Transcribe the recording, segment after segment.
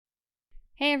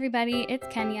Hey everybody, it's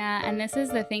Kenya, and this is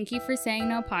the Thank You for Saying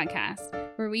No podcast,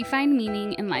 where we find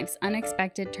meaning in life's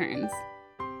unexpected turns.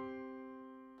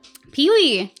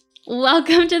 Pee-wee,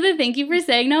 welcome to the Thank You for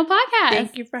Saying No podcast.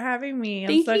 Thank you for having me.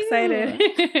 I'm so excited.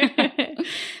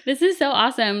 This is so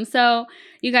awesome. So,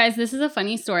 you guys, this is a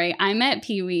funny story. I met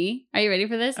Pee-wee. Are you ready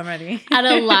for this? I'm ready. At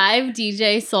a live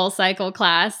DJ Soul Cycle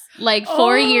class, like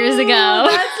 4 years ago.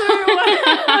 That's where it was.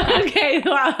 Okay,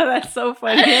 wow, that's so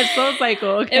funny. It's Soul Cycle.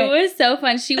 Okay. It was so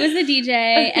fun. She was the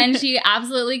DJ, and she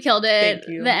absolutely killed it. Thank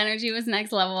you. The energy was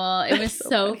next level. It was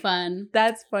so fun.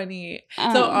 That's funny.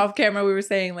 So off camera, we were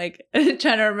saying, like, trying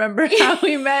to remember how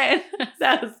we met.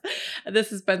 The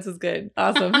suspense was good.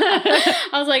 Awesome. I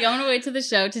was like, I'm going to wait to the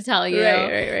show to tell you.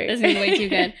 Right. This is way too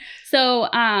good. So,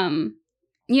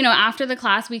 after the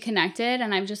class we connected,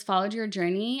 and I've just followed your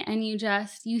journey, and you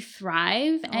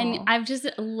thrive. Aww. And I've just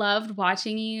loved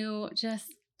watching you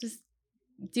just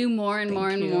do more and more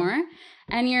and more.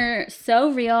 And you're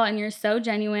so real and you're so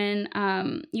genuine.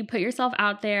 You put yourself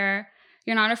out there.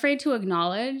 You're not afraid to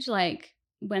acknowledge like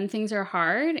when things are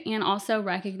hard, and also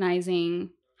recognizing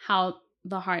how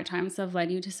the hard times have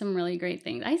led you to some really great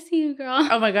things. I see you, girl.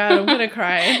 Oh my God, I'm going to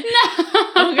cry. No.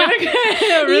 I'm going to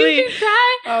cry. Really? You can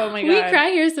cry. Oh my God. We cry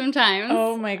here sometimes.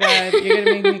 Oh my God, you're going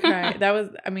to make me cry.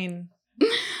 I mean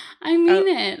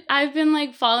it. I've been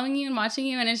like following you and watching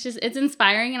you, and it's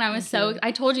inspiring. And I was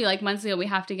I told you like months ago, we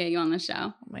have to get you on the show.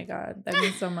 Oh my God, that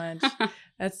means so much.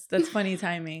 That's funny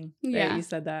timing that you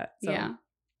said that. So, yeah.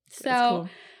 So cool.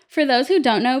 For those who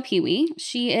don't know Pee-wee,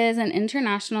 she is an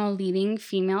international leading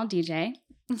female DJ.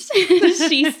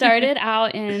 She started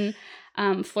out in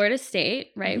Florida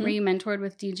State, right, where you mentored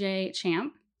with DJ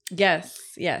Champ. Yes.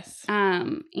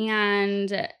 And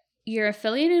you're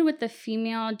affiliated with the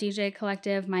female DJ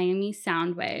collective Miami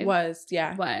Soundwave. Was.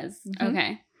 Mm-hmm.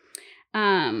 Okay.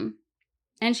 And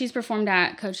she's performed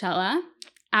at Coachella,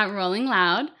 at Rolling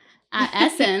Loud, at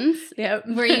Essence,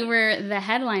 where you were the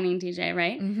headlining DJ,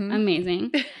 right? Mm-hmm.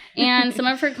 Amazing. And some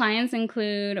of her clients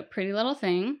include Pretty Little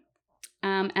Thing,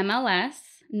 MLS,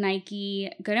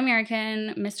 Nike, Good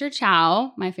American, Mr.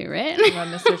 Chow, my favorite. I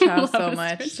love Mr. Chow so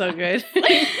much. So good.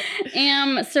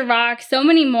 Ciroc, so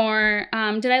many more.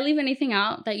 Did I leave anything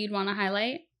out that you'd want to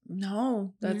highlight?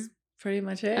 No, that's pretty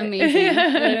much it. Amazing.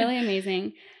 Literally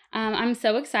amazing. I'm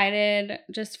so excited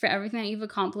just for everything that you've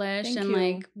accomplished. Thank and you.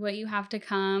 like what you have to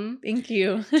come. Thank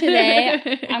you.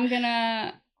 Today,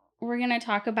 we're gonna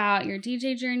talk about your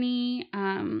DJ journey,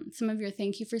 some of your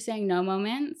thank you for saying no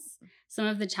moments, some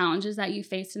of the challenges that you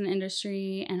faced in the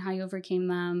industry and how you overcame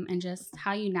them, and just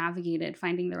how you navigated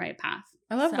finding the right path.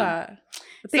 I love that.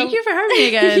 Thank you for having me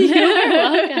again. You're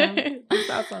welcome. That's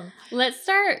awesome. Let's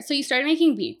start. So you started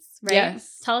making beats, right?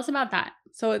 Yes. Tell us about that.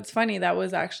 So it's funny. That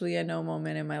was actually a no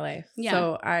moment in my life. Yeah.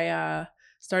 So I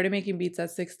started making beats at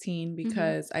 16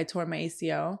 because I tore my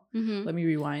ACL. Mm-hmm. Let me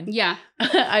rewind. Yeah.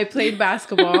 I played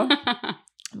basketball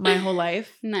my whole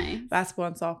life. Nice. Basketball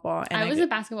and softball. And I was a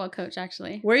basketball coach,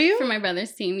 actually. Were you? For my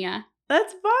brother's team, yeah.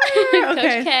 That's fire.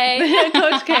 Okay. Coach K.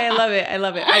 Coach K. I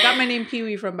love it. I got my name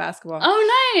Pee-wee from basketball.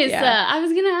 Oh, nice. Yeah. I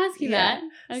was going to ask you that.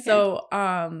 Okay. So,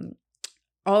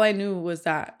 all I knew was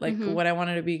that, like, what I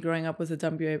wanted to be growing up was a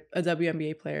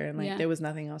WNBA player. And, like, there was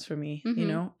nothing else for me, you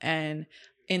know? And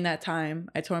in that time,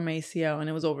 I tore my ACL and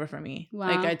it was over for me. Wow.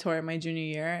 Like, I tore it my junior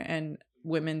year, and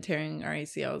women tearing our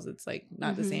ACLs, it's, like,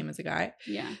 not the same as a guy.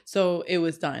 Yeah. So it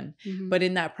was done. Mm-hmm. But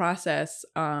in that process,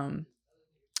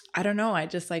 I don't know. I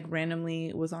just like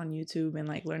randomly was on YouTube and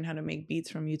like learned how to make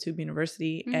beats from YouTube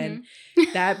University. And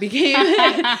that became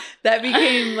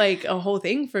like a whole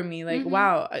thing for me. Like,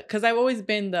 wow. Cause I've always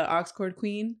been the aux cord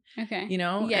queen, you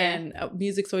know, and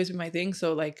music's always been my thing.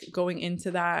 So like going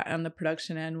into that on the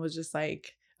production end was just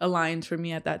like aligned for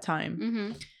me at that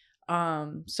time.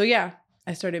 So yeah,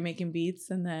 I started making beats,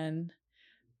 and then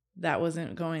that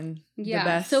wasn't going the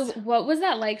best. So what was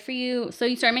that like for you? So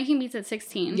you started making beats at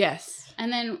 16. Yes.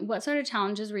 And then what sort of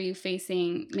challenges were you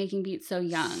facing making beats so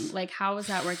young? Like, how was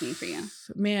that working for you?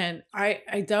 Man,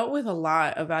 I dealt with a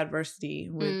lot of adversity.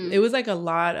 It was like a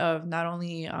lot of not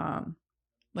only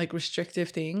like restrictive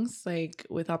things, like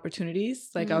with opportunities,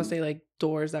 like I would say like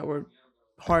doors that were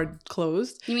hard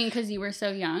closed. You mean because you were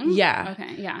so young? Yeah.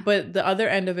 Okay, yeah. But the other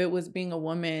end of it was being a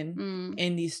woman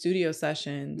in these studio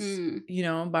sessions, you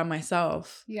know, by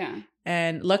myself. Yeah.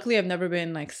 And luckily I've never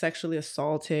been like sexually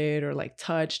assaulted or like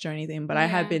touched or anything, but I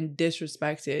had been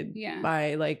disrespected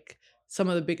by like some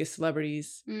of the biggest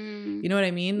celebrities. You know what I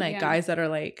mean? Like guys that are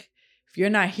like, if you're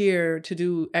not here to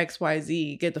do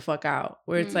XYZ, get the fuck out.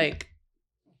 Where it's like,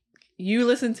 you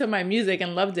listened to my music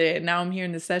and loved it, and now I'm here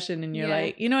in the session and you're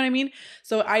like, you know what I mean?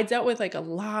 So I dealt with like a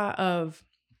lot of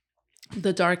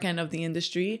the dark end of the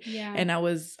industry. Yeah. And I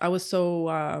was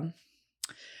so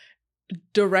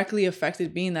directly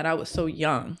affected, being that I was so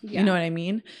young. Yeah. You know what I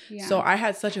mean? Yeah. So I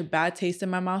had such a bad taste in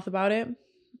my mouth about it.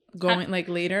 Going like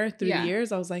later through the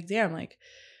years, I was like, damn, like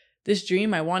this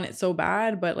dream, I want it so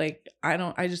bad, but like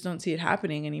I just don't see it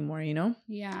happening anymore, you know?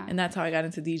 Yeah. And that's how I got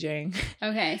into DJing.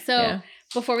 Okay. So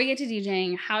before we get to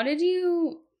DJing, how did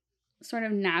you sort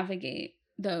of navigate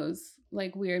those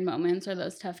like weird moments or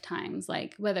those tough times?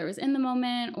 Like whether it was in the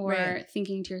moment or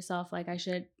thinking to yourself, like I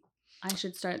should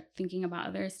start thinking about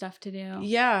other stuff to do.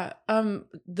 Yeah.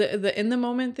 The in the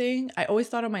moment thing, I always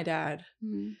thought of my dad.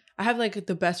 Mm-hmm. I have like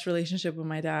the best relationship with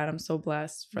my dad. I'm so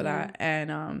blessed for that.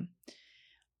 And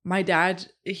my dad,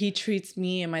 he treats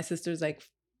me and my sisters like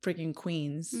freaking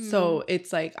queens. So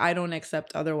it's like I don't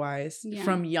accept otherwise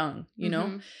from young, you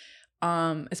know?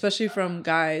 Especially from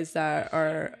guys that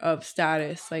are of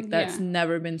status. Like that's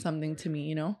never been something to me,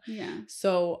 you know? Yeah.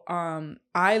 So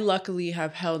I luckily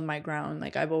have held my ground.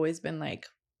 Like I've always been like,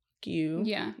 you.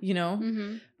 Yeah. You know?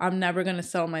 Mm-hmm. I'm never gonna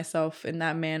sell myself in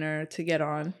that manner to get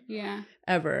on. Yeah.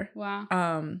 Ever. Wow.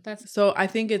 That's so I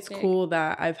think it's big. cool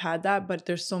that I've had that, but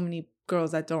there's so many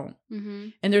girls that don't. Mm-hmm.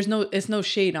 And it's no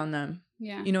shade on them.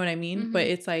 Yeah. You know what I mean? Mm-hmm. But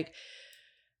it's like,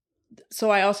 so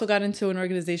I also got into an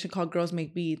organization called Girls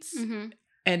Make Beats. Mm-hmm.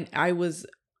 And I was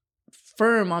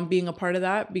firm on being a part of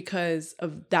that because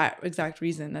of that exact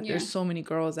reason, that there's so many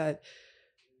girls that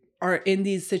are in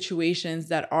these situations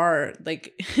that are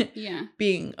like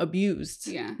being abused.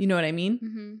 Yeah. You know what I mean?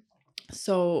 Mm-hmm.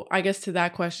 So I guess to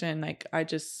that question, like I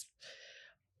just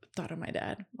thought of my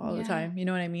dad all the time. You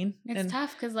know what I mean? It's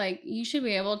tough because like you should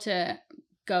be able to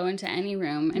go into any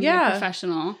room and be a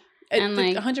professional and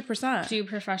like 100% do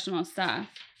professional stuff.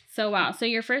 So wow. So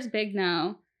your first big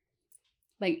no,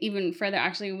 like even further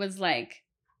actually, was like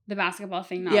the basketball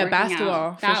thing not working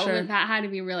basketball, out. for sure. That had to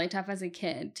be really tough as a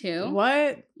kid too.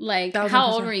 What? Like 1000%.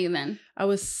 How old were you then? I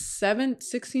was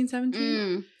 16,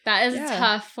 17. That is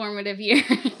tough formative years.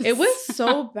 It was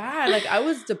so bad. Like I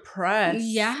was depressed.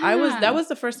 Yeah. That was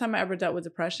the first time I ever dealt with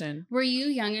depression. Were you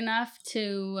young enough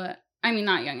to, I mean,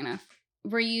 not young enough.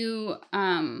 Were you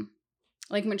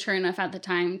like mature enough at the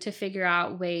time to figure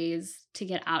out ways to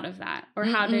get out of that? Or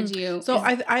how did you? So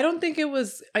I don't think it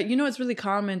was, you know, it's really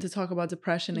common to talk about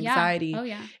depression, anxiety. Oh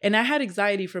yeah. And I had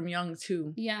anxiety from young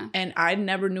too. Yeah. And I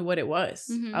never knew what it was.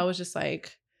 Mm-hmm. I was just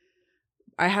like,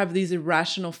 I have these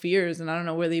irrational fears and I don't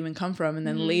know where they even come from. And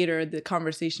then later the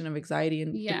conversation of anxiety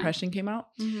and depression came out.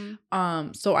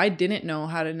 Mm-hmm. So I didn't know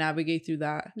how to navigate through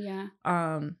that. Yeah.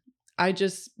 I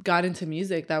just got into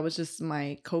music. That was just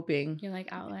my coping. Your like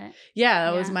outlet. Yeah,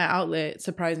 that was my outlet.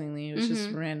 Surprisingly, it was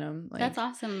just random. Like, that's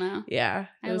awesome though. Yeah,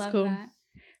 it was love cool.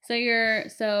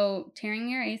 That. So tearing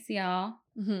your ACL,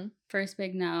 first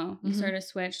big no. You sort of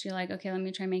switched. You're like, okay, let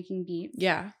me try making beats.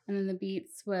 Yeah, and then the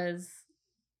beats was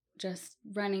just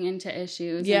running into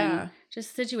issues. Yeah, and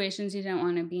just situations you didn't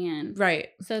want to be in. Right.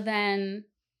 So then,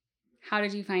 how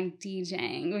did you find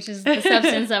DJing, which is the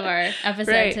substance of our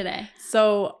episode today?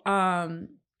 So,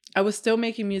 I was still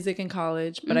making music in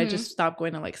college, but I just stopped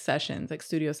going to like sessions, like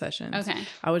studio sessions. Okay.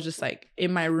 I was just like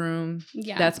in my room.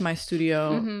 Yeah. That's my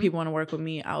studio. People want to work with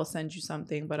me. I'll send you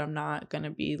something, but I'm not going to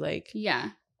be like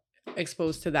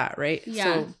exposed to that. Right. Yeah.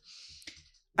 So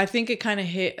I think it kind of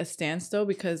hit a standstill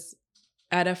because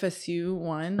at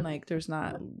FSU, like there's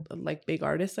not like big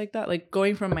artists like that. Like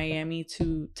going from Miami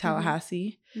to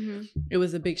Tallahassee, it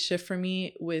was a big shift for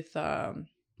me with So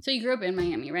you grew up in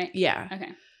Miami, right? Yeah.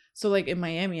 Okay. So like in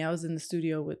Miami, I was in the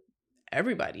studio with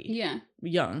everybody. Yeah.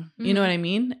 Young. You know what I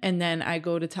mean? And then I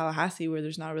go to Tallahassee where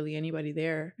there's not really anybody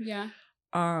there. Yeah.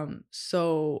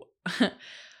 So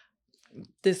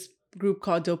this group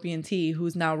called Dopey and T,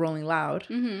 who's now Rolling Loud,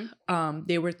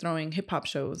 they were throwing hip hop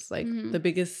shows. Like the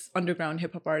biggest underground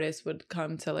hip hop artists would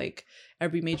come to like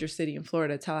every major city in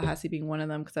Florida, Tallahassee being one of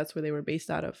them because that's where they were based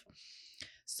out of.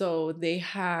 So they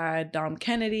had Dom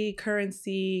Kennedy,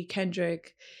 Currency,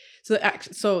 Kendrick.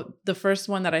 So the first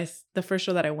show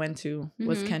that I went to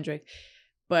was Kendrick,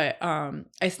 but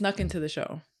I snuck into the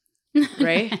show.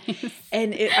 Right.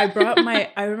 And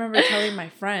I remember telling my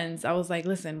friends, I was like,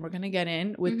 listen, we're going to get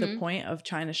in with the point of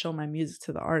trying to show my music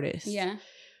to the artist. Yeah.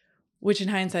 Which in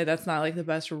hindsight, that's not like the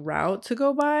best route to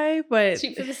go by, but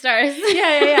shoot for the stars.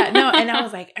 Yeah. No, and I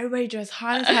was like, everybody dressed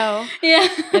hot as hell. Yeah.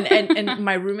 And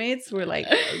my roommates were like,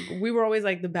 we were always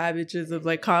like the bad bitches of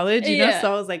like college, you know?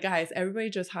 So I was like, guys, everybody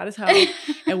dressed hot as hell,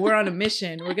 and we're on a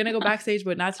mission. We're gonna go backstage,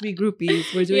 but not to be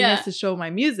groupies. We're doing this to show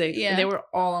my music. Yeah. And they were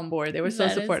all on board. They were so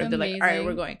supportive. They're like, all right,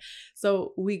 we're going.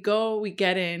 So we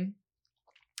get in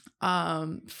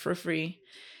for free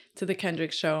to the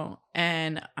Kendrick show,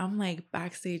 and I'm like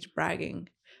backstage bragging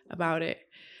about it.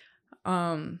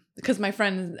 because my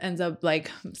friend ends up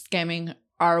like scamming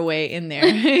our way in there,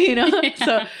 you know? Yeah.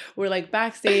 So we're like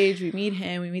backstage, we meet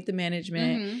him, we meet the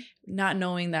management, not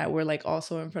knowing that we're like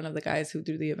also in front of the guys who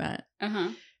do the event.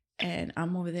 And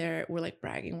I'm over there, we're like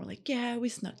bragging. We're like, yeah, we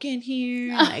snuck in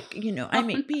here. Like, you know, I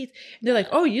make beats. They're like,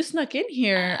 oh, you snuck in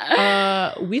here.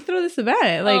 We throw this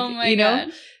event. Like, you know?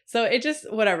 God. So it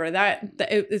just, whatever.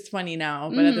 It's funny now.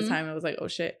 But at the time, it was like, oh,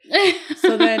 shit.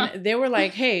 So then they were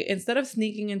like, hey, instead of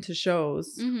sneaking into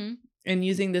shows and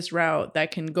using this route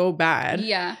that can go bad,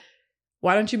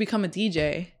 why don't you become a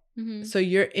DJ? So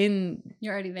you're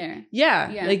already there.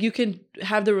 Yeah. Like you can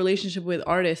have the relationship with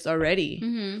artists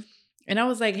already. And I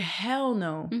was like, hell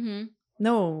no.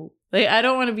 No. Like, I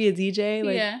don't want to be a DJ.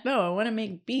 Like, no, I want to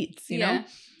make beats, you know?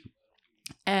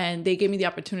 And they gave me the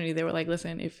opportunity. They were like,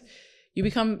 listen, if you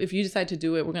decide to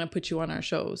do it, we're going to put you on our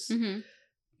shows. You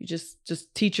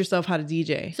just teach yourself how to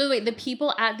DJ. So wait, the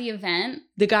people at the event,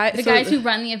 the guys who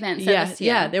run the event said this to you.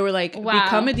 Yeah, they were like,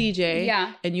 become a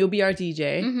DJ and you'll be our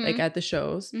DJ, like at the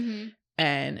shows.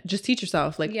 And just teach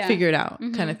yourself, like figure it out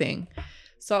kind of thing.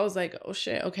 So I was like, oh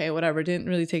shit, okay, whatever. Didn't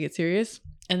really take it serious.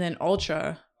 And then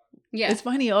Ultra. Yeah. It's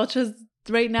funny, Ultra's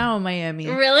right now in Miami.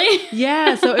 Really?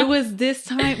 Yeah. So it was this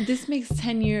time. This makes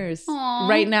 10 years. Aww.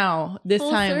 Right now. This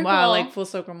full time. Circle. Wow, like full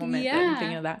circle moment. Yeah. I'm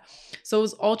thinking of that. So it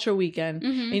was Ultra weekend.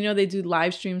 And, you know, they do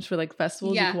live streams for like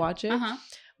festivals. You can watch it.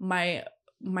 My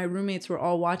roommates were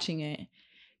all watching it.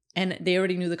 And they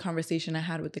already knew the conversation I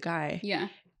had with the guy. Yeah.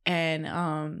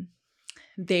 And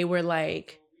they were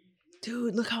like,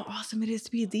 dude, look how awesome it is to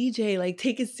be a DJ. Like,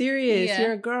 take it serious. Yeah.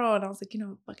 You're a girl. And I was like, you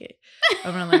know, fuck it.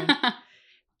 I'm going to learn.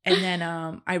 And then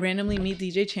I randomly meet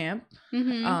DJ Champ,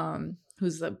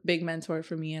 who's a big mentor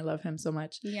for me. I love him so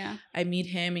much. Yeah. I meet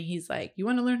him and he's like, you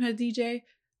want to learn how to DJ?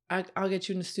 I'll get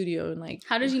you in the studio. And like,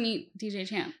 how did you meet DJ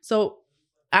Champ? So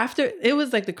after, it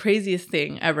was like the craziest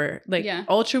thing ever. Like,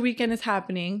 Ultra Weekend is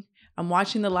happening. I'm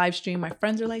watching the live stream. My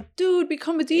friends are like, dude,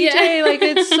 become a DJ. Yeah. Like,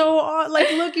 it's so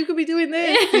like, look, you could be doing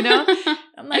this, you know?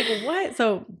 I'm like, what?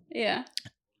 So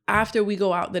after we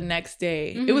go out the next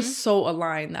day, it was so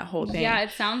aligned, that whole thing. Yeah,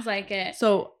 it sounds like it.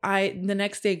 So the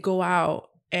next day go out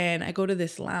and I go to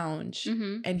this lounge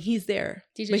and he's there.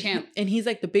 DJ Champ. And he's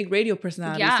like the big radio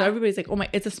personality. Yeah. So everybody's like, oh my,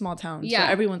 it's a small town. Yeah.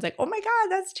 So everyone's like, oh my God,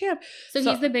 that's Champ. So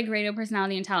he's the big radio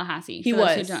personality in Tallahassee. He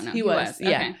was. He was. Yeah.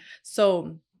 Okay.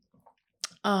 So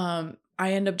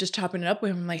I end up just chopping it up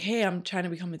with him. I'm like, hey, I'm trying to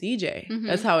become a DJ.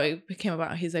 That's how it came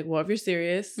about. He's like, well, if you're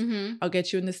serious, I'll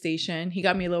get you in the station. He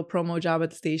got me a little promo job at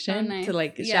the station to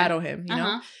like shadow him, you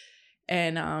know?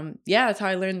 And that's how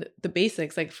I learned the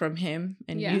basics, like from him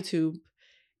and YouTube.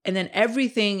 And then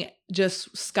everything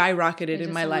just skyrocketed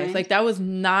in my life. Like, that was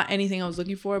not anything I was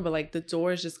looking for, but like the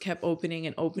doors just kept opening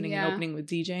and opening and opening with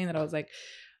DJing, that I was like,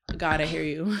 God, I hear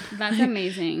you. That's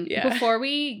amazing. Before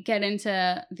we get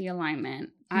into the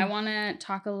alignment, I want to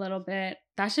talk a little bit.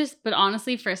 But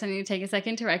honestly, first I need to take a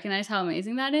second to recognize how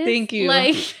amazing that is. Thank you.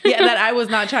 Like, that I was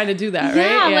not trying to do that,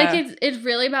 right? Yeah, like it's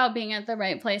really about being at the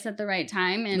right place at the right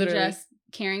time and just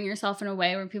carrying yourself in a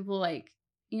way where people like,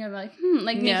 you know, like,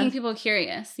 making people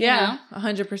curious. You know?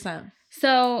 100%.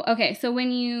 So, okay. So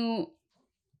when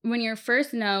your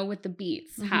first no with the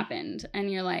beats happened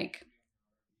and you're like,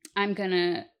 I'm going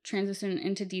to transition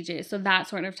into DJ. So that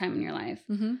sort of time in your life.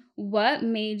 What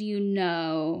made you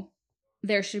know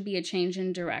there should be a change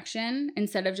in direction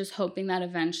instead of just hoping that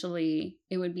eventually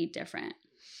it would be different?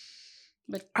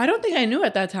 But I don't think I knew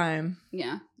at that time.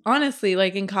 Yeah. Honestly,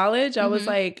 like in college, I was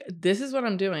like, this is what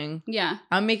I'm doing. Yeah.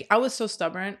 I was so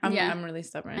stubborn. I'm really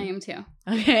stubborn. I am too.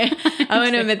 Okay.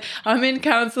 I'm in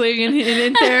counseling and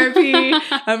in therapy.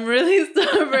 I'm really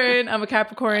stubborn. I'm a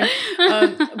Capricorn.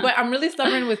 But I'm really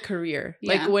stubborn with career.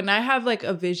 Yeah. Like when I have like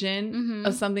a vision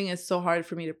of something, it's so hard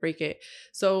for me to break it.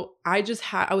 So I was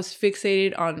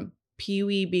fixated on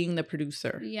Pee-wee being the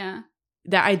producer. Yeah.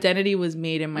 That identity was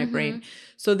made in my brain.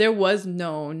 So there was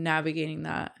no navigating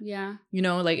that. Yeah. You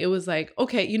know, like it was like,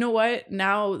 okay, you know what?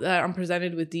 Now that I'm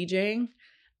presented with DJing,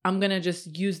 I'm going to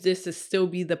just use this to still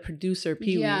be the producer,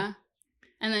 Pee-wee. Yeah.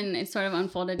 And then it sort of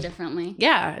unfolded differently.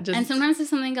 Yeah. And sometimes if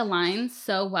something aligns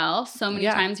so well, so many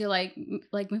times you're like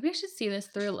maybe I should see this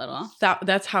through a little.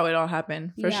 That's how it all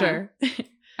happened, for sure.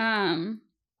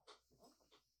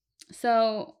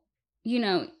 So, you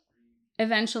know,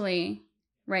 eventually,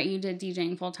 right, you did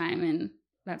DJing full time and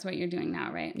that's what you're doing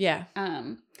now, right? Yeah.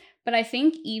 But I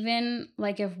think even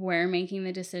like if we're making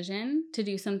the decision to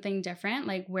do something different,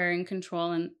 like we're in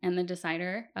control and the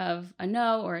decider of a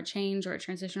no or a change or a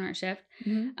transition or a shift,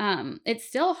 it's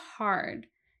still hard,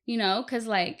 you know, because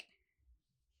like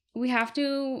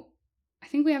I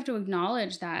think we have to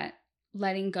acknowledge that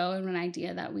letting go of an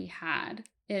idea that we had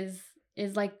is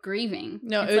is like grieving.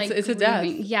 No, it's a death.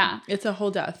 Yeah. It's a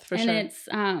whole death for sure.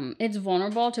 And it's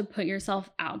vulnerable to put yourself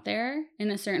out there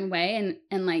in a certain way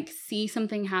and like see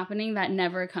something happening that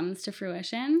never comes to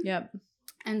fruition. Yep.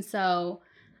 And so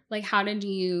like, can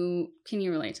you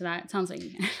relate to that? It sounds like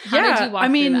you can. How did you walk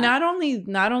through that?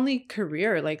 not only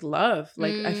career, like love.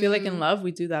 Like I feel like in love,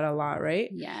 we do that a lot, right?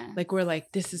 Yeah. Like we're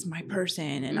like, this is my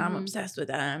person and I'm obsessed with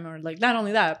them. Or like, not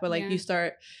only that, but like you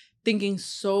start thinking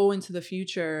so into the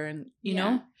future and, you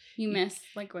know? You miss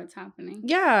like what's happening.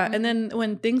 Yeah. And then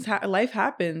when life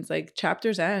happens, like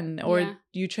chapters end or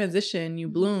you transition, you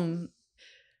bloom,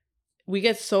 we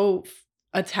get so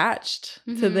attached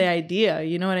to the idea.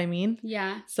 You know what I mean?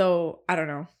 Yeah. So I don't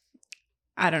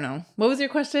know. What was your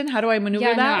question? How do I maneuver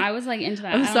that? No, I was like into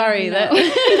that. I'm sorry. That's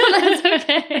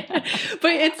okay.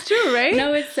 But it's true, right?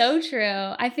 No, it's so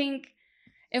true. I think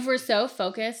if we're so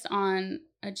focused on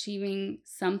achieving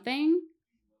something,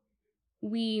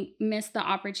 we miss the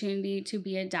opportunity to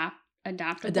be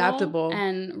adaptable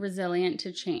and resilient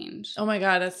to change. Oh my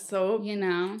God, that's so, you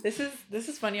know. This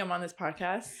is funny. I'm on this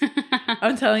podcast.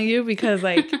 I'm telling you, because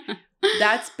like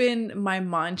that's been my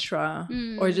mantra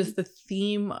or just the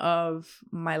theme of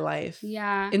my life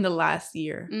in the last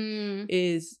year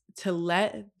is to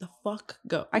let the fuck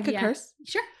go. I could curse.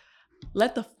 Sure.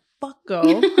 Let the fuck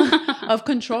go of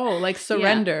control, like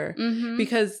surrender.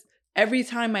 Because every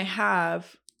time I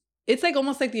have, it's like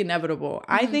almost like the inevitable.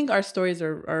 I think our stories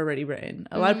are already written.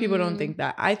 A lot of people don't think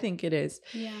that. I think it is.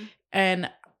 Yeah. And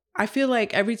I feel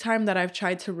like every time that I've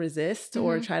tried to resist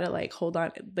or try to like hold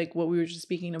on, like what we were just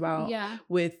speaking about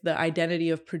with the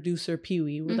identity of producer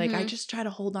Pee-wee, like I just try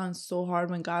to hold on so hard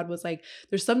when God was like,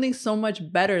 there's something so much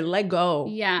better, let go.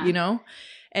 Yeah. You know?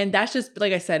 And that's just,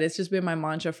 like I said, it's just been my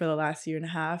mantra for the last year and a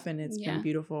half, and it's been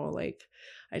beautiful. Like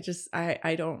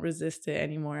I don't resist it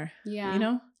anymore. Yeah. You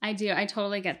know? I do. I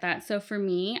totally get that. So for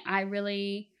me,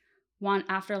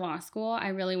 after law school, I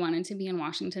really wanted to be in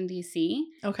Washington, D.C.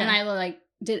 Okay. And I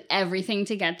did everything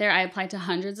to get there. I applied to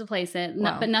hundreds of places,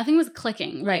 but nothing was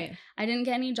clicking. Right. I didn't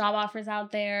get any job offers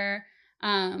out there.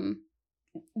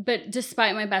 But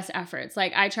despite my best efforts,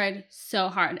 like I tried so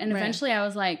hard. And eventually I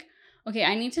was like, okay,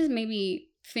 I need to maybe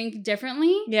think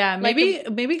differently. Yeah,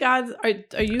 maybe God's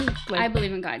are you like, I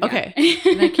believe in God. Okay.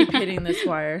 And I keep hitting this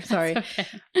wire. Sorry. Okay.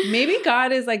 Maybe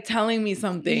God is like telling me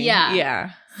something. Yeah.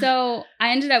 Yeah. So I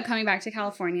ended up coming back to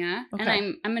California, and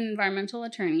I'm an environmental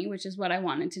attorney, which is what I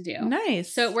wanted to do.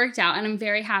 Nice. So it worked out, and I'm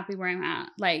very happy where I'm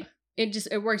at. Like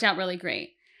it worked out really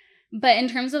great. But in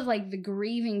terms of like the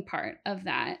grieving part of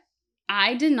that,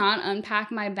 I did not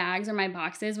unpack my bags or my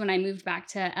boxes when I moved back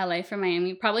to LA from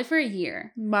Miami, probably for a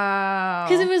year. Wow.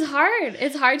 Because it was hard.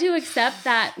 It's hard to accept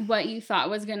that what you thought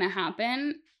was going to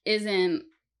happen isn't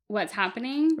what's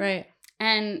happening. Right.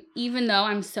 And even though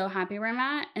I'm so happy where I'm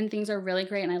at and things are really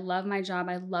great and I love my job,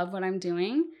 I love what I'm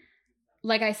doing,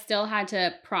 like I still had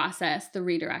to process the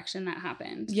redirection that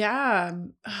happened. Yeah.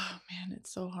 Oh man,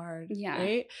 it's so hard. Yeah.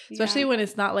 Right? Especially when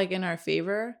it's not like in our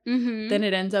favor, then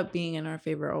it ends up being in our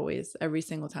favor always, every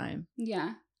single time.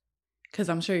 Yeah. Because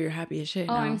I'm sure you're happy as shit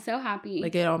now. I'm so happy.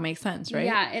 Like it all makes sense, right?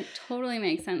 Yeah, it totally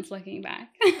makes sense looking back.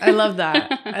 I love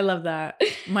that. I love that.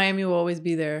 Miami will always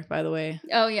be there, by the way.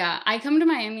 Oh yeah. I come to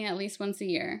Miami at least once a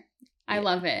year. I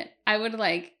love it. I would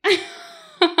like...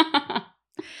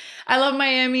 I love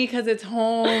Miami because it's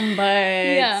home,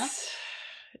 but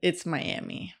it's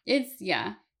Miami. You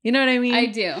know what I mean? I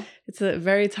do. It's a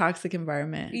very toxic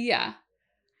environment. Yeah.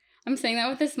 I'm saying that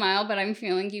with a smile, but I'm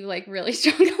feeling you like really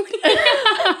strongly.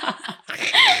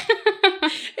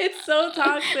 It's so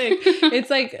toxic. It's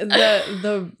like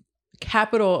the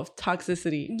capital of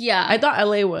toxicity. Yeah. I thought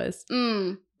LA was.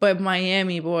 But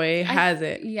Miami, boy, has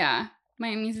it. Yeah.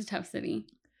 Miami's a tough city.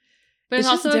 But it's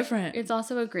also different. It's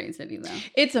also a great city, though.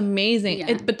 It's amazing.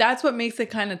 Yeah. But that's what makes it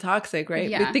kind of toxic, right?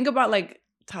 Yeah. But think about like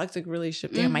toxic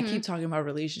relationship. Damn, I keep talking about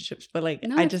relationships, but like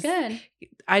I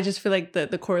just feel like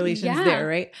the correlation's there,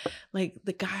 right? Like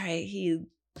the guy,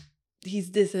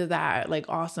 he's this or that, like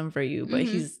awesome for you, but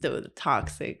he's still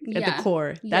toxic at the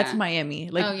core. That's Miami.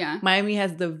 Like Miami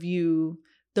has the view,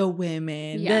 the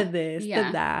women, the this, the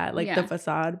that, like the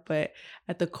facade, but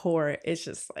at the core, it's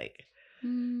just like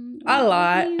a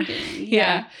lot.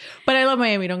 Yeah. But I love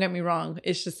Miami, don't get me wrong.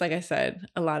 It's just like I said,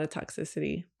 a lot of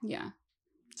toxicity. Yeah.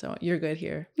 So you're good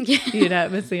here. You're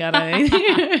not missing out on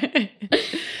anything.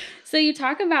 So you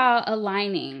talk about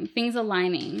things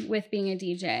aligning with being a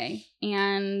DJ,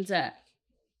 and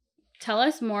tell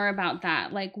us more about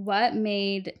that. Like what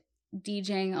made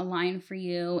DJing align for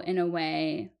you in a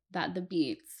way that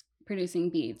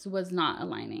producing beats was not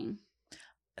aligning?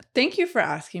 Thank you for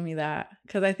asking me that,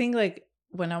 because I think like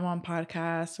when I'm on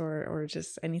podcasts or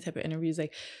just any type of interviews,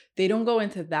 like they don't go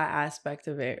into that aspect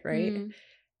of it, right? Mm-hmm.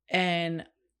 And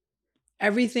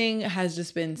everything has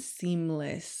just been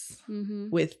seamless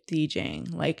with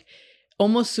DJing, like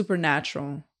almost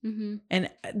supernatural. And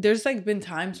there's like been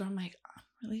times where I'm like,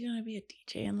 I'm really gonna be a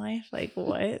DJ in life? Like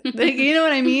what? Like, you know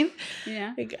what I mean?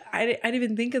 Yeah. Like I didn't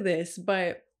even think of this,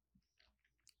 but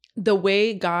the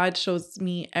way God shows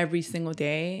me every single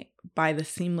day by the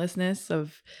seamlessness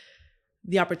of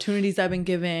the opportunities I've been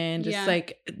given, just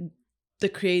like the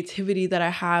creativity that I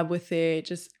have with it,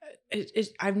 just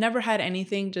I've never had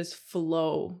anything just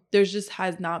flow. There's just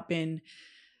has not been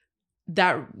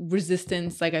that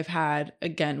resistance like I've had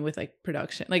again with like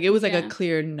production. Like it was like a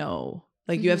clear no.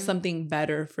 Like you have something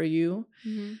better for you.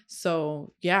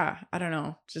 So yeah, I don't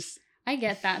know. Just I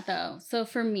get that though. So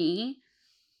for me,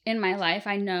 in my life,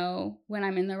 I know when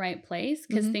I'm in the right place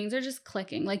because things are just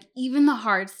clicking. Like even the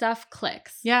hard stuff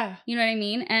clicks. Yeah. You know what I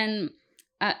mean? And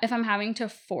if I'm having to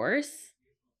force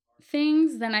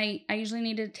things, then I usually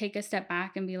need to take a step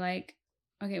back and be like,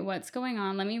 okay, what's going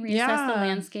on? Let me reassess the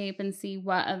landscape and see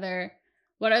what other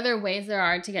ways there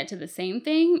are to get to the same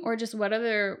thing, or just what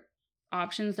other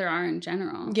options there are in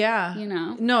general. Yeah. You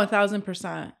know? No,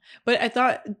 1,000%. But I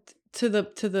thought to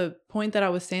the point that I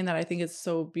was saying that I think it's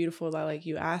so beautiful that like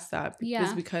you asked that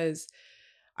is because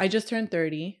I just turned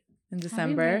 30 in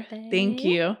December. Thank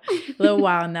you. A little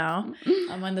while now.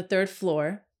 I'm on the 3rd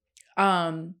floor.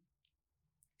 And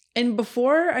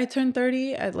before I turned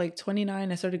 30 at like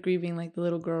 29, I started grieving like the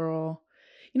little girl.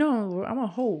 You know, I'm a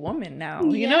whole woman now.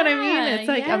 You know what I mean? It's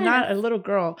like I'm not a little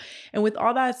girl. And with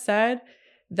all that said,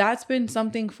 that's been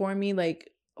something for me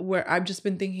like where I've just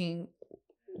been thinking,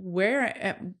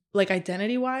 where like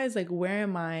identity wise, like where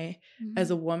am I as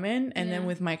a woman, and then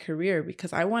with my career,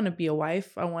 because I want to be a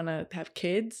wife, I want to have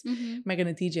kids. Am I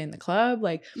gonna DJ in the club?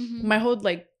 Like my whole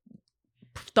like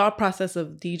thought process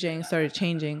of DJing started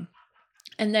changing,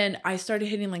 and then I started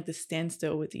hitting like the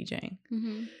standstill with DJing.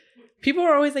 People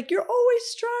are always like, you're always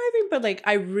striving, but like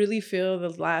I really feel the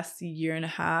last year and a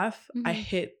half I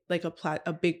hit like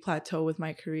a big plateau with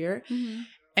my career,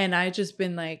 and I just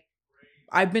been like,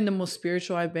 I've been the most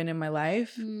spiritual I've been in my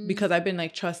life because I've been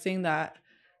like trusting that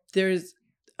there's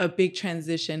a big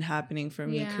transition happening for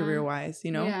me career-wise,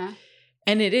 you know? Yeah.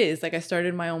 And it is. Like I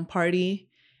started my own party,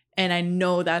 and I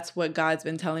know that's what God's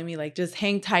been telling me. Like, just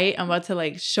hang tight. I'm about to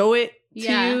like show it to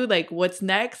you, like what's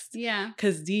next. Yeah.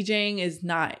 Because DJing is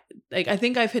not, like, I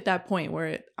think I've hit that point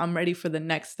where I'm ready for the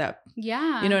next step.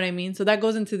 Yeah. You know what I mean? So that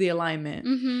goes into the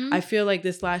alignment. I feel like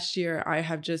this last year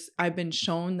I've been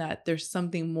shown that there's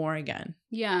something more again.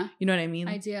 Yeah. You know what I mean?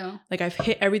 I do. Like I've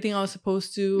hit everything I was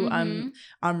supposed to.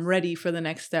 I'm ready for the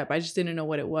next step. I just didn't know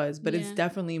what it was, but it's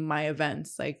definitely my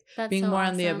events, like that's being so more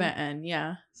awesome. On the event end.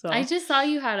 Yeah. So I just saw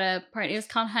you had a party. It was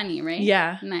called Honey, right?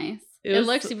 Yeah. Nice. It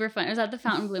looked super fun. It was at the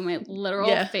Fontainebleau, my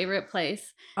literal favorite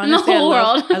place in the whole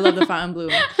world. I love the Fontainebleau.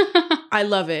 I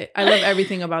love it. I love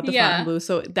everything about the Fontainebleau.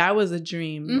 So that was a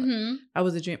dream. That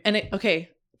was a dream. And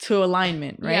to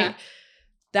alignment, right? Yeah.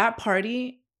 That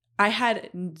party, I had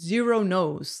 0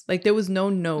 no's. Like there was no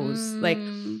no's. Like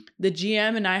the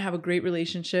GM and I have a great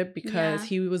relationship because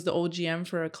he was the old GM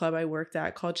for a club I worked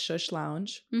at called Shush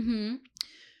Lounge.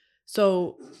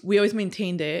 So we always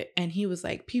maintained it. And he was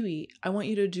like, Pee-wee, I want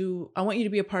you to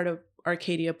be a part of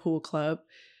Arcadia Pool Club,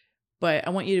 but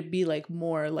I want you to be like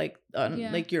more like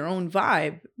like your own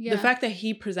vibe. Yeah. The fact that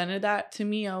he presented that to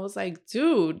me, I was like,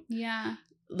 dude,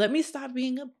 let me stop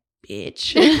being a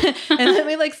bitch and let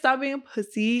me like stop being a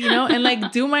pussy, you know, and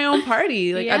like do my own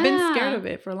party. Like I've been scared of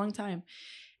it for a long time.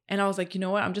 And I was like, you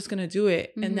know what? I'm just going to do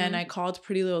it. And then I called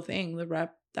Pretty Little Thing, the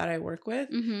rep that I work with.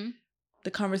 The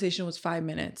conversation was 5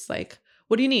 minutes. Like,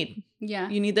 what do you need? Yeah.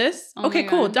 You need this? Oh okay,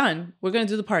 cool. Done. We're going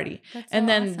to do the party. That's and so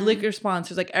then awesome. Liquor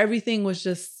sponsors, like everything was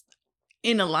just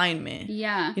in alignment.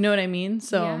 Yeah. You know what I mean?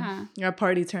 So our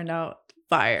party turned out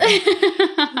fire.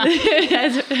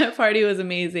 That party was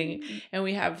amazing. And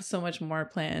we have so much more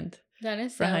planned. That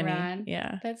is so rad.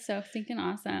 Yeah. That's so stinking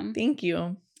awesome. Thank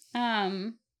you.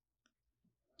 I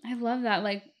love that.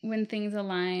 Like when things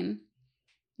align,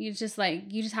 you just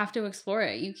have to explore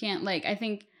it. You can't I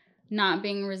think not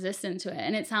being resistant to it.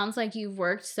 And it sounds like you've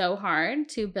worked so hard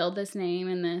to build this name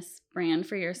and this brand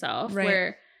for yourself, right,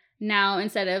 where now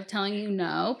instead of telling you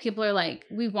no, people are like,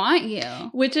 we want you.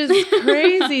 Which is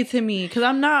crazy to me because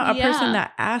I'm not a person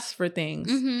that asks for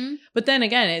things. But then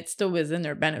again, it still was in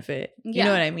their benefit. You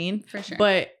know what I mean? For sure.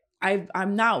 But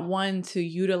I'm not one to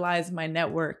utilize my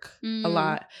network a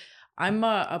lot. I'm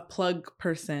a plug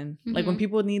person. Like when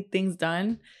people need things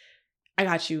done, I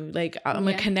got you. Like I'm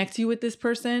gonna connect you with this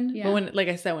person. Yeah. But when, like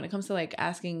I said, when it comes to like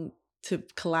asking to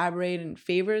collaborate and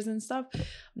favors and stuff,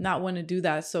 not want to do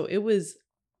that. So it was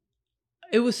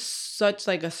such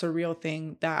like a surreal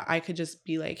thing that I could just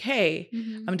be like, hey,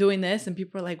 I'm doing this, and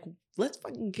people are like, let's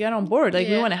fucking get on board. Like,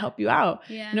 we want to help you out.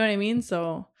 You know what I mean?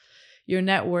 So your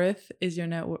net worth is your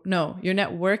net worth. No, your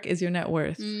network is your net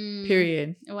worth.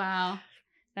 Period. Wow.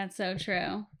 That's so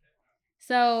true.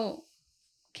 So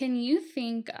can you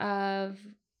think of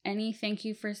any thank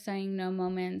you for saying no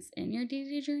moments in your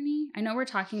DJ journey? I know we're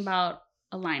talking about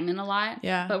alignment a lot.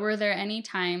 Yeah. But were there any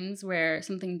times where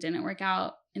something didn't work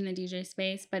out in the DJ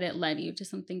space, but it led you to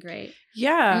something great?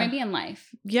 Yeah. Or maybe in life.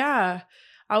 Yeah.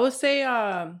 I would say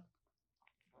I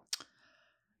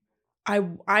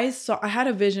had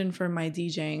a vision for my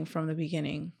DJing from the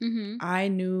beginning. I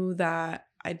knew that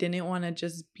I didn't want to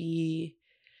just be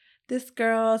this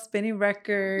girl spinning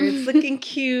records, looking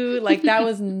cute. Like, that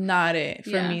was not it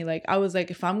for me. Like, I was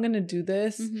like, if I'm going to do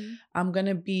this, I'm going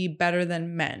to be better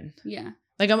than men. Yeah.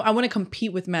 Like, I want to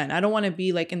compete with men. I don't want to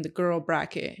be like in the girl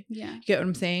bracket. Yeah. You get what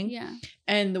I'm saying? Yeah.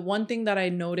 And the one thing that I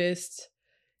noticed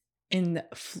in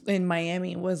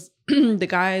Miami was the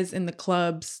guys in the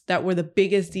clubs that were the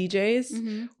biggest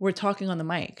DJs were talking on the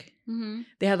mic.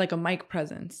 They had like a mic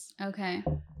presence. Okay.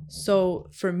 So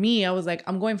for me, I was like,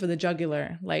 I'm going for the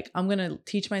jugular. Like, I'm going to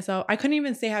teach myself. I couldn't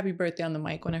even say happy birthday on the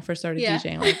mic when I first started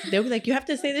DJing. Like, they would be like, you have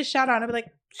to say this shout out. I'd be like,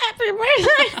 happy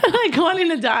birthday. Like, wanting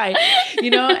to die, you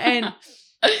know? And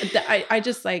I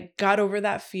just like got over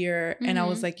that fear. And I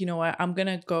was like, you know what? I'm going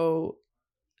to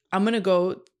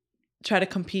go try to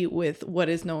compete with what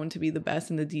is known to be the best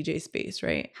in the DJ space,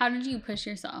 right? How did you push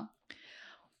yourself?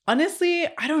 Honestly,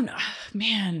 I don't know.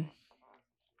 Man,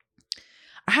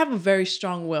 I have a very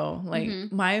strong will. Like,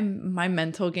 my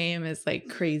mental game is like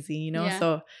crazy, you know?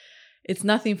 So it's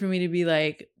nothing for me to be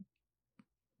like,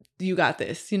 you got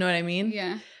this. You know what I mean?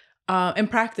 Yeah.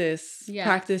 And practice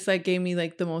like gave me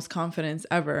like the most confidence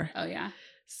ever. Oh yeah.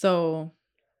 So,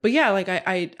 but yeah, like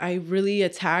I really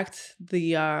attacked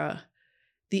the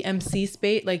MC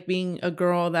space, like being a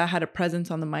girl that had a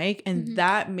presence on the mic, and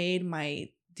that made my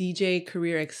DJ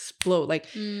career explode. Like,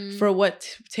 for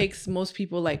what takes most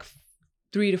people like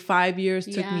 3 to 5 years,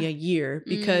 took me a year,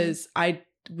 because I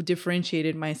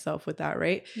differentiated myself with that,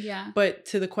 right? Yeah. But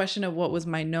to the question of what was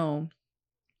my no,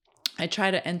 I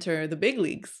tried to enter the big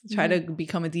leagues, try to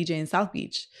become a DJ in South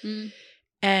Beach.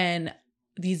 And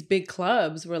these big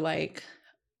clubs were like,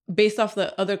 based off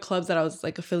the other clubs that I was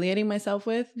like affiliating myself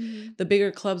with, the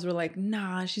bigger clubs were like,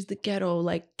 nah, she's the ghetto,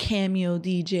 like cameo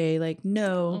DJ. Like,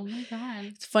 no. Oh my God.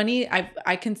 It's funny.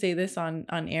 I can say this on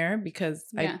air because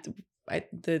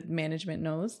the management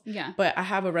knows. Yeah. But I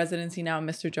have a residency now at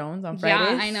Mr. Jones on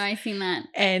Fridays. Yeah, I know. I've seen that.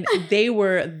 And they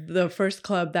were the first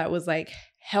club that was like,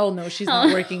 hell no, she's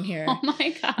not working here. Oh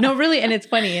my God. No, really. And it's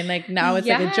funny. And like, now it's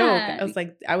like a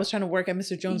joke. I was trying to work at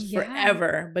Mr. Jones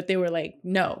forever, but they were like,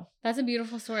 no. That's a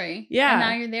beautiful story. Yeah. And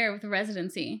now you're there with the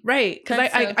residency. Right.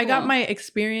 Because I got my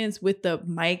experience with the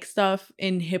mic stuff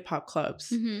in hip hop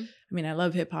clubs. I mean, I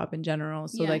love hip hop in general.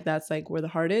 So like, that's like where the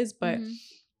heart is. But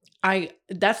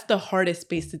that's the hardest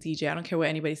space to DJ. I don't care what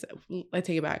anybody says. I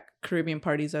take it back. Caribbean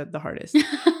parties are the hardest.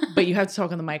 But you have to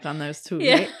talk on the mic on those too,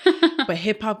 right? But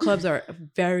hip hop clubs are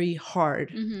very hard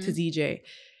to DJ.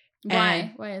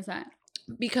 Why? Why is that?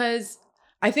 Because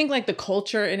I think like the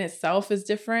culture in itself is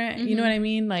different. You know what I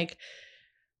mean? Like,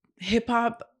 hip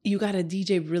hop, you got to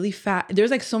DJ really fast.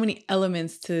 There's like so many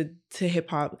elements to hip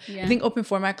hop. I think open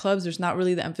format clubs, there's not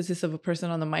really the emphasis of a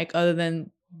person on the mic other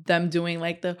than them doing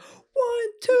like the 1,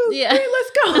 2, 3,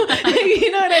 let's go.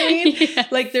 You know what I mean?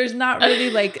 Yes. Like, there's not really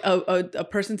like a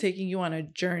person taking you on a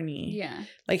journey. Yeah.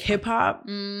 Like hip hop.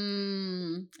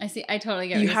 I see. I totally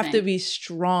get what you you're have saying. to be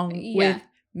strong with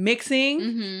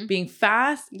mixing, being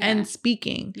fast, and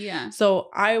speaking. Yeah. So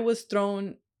I was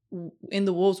thrown in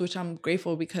the wolves, which I'm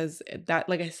grateful, because that,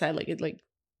 like I said, like it like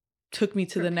took me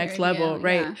to the next level,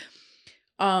 right?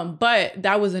 But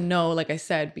that was a no, like I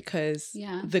said, because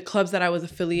the clubs that I was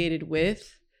affiliated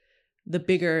with, the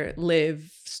bigger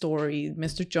Live, Story,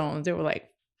 Mr. Jones, they were like,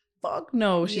 fuck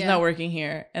no, she's not working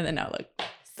here. And then now look.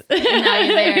 And now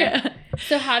you're there.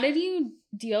 So how did you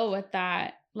deal with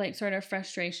that, like, sort of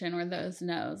frustration or those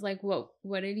no's? Like, what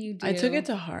did you do? I took it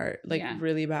to heart, like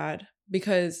really bad,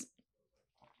 because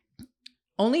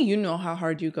only you know how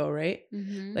hard you go, right?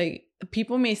 Like,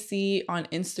 people may see on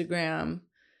Instagram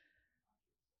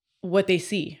what they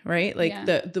see, right? Like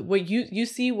the what you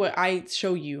see what I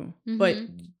show you, but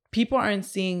people aren't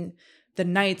seeing the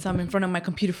nights I'm in front of my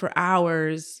computer for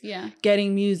hours,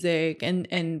 getting music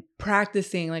and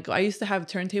practicing. Like I used to have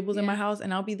turntables in my house,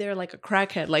 and I'll be there like a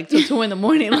crackhead, like till 2 a.m.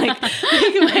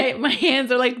 like my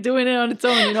hands are like doing it on its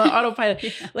own, you know,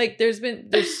 autopilot. Like there's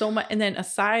so much. And then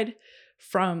aside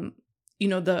from, you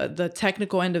know, the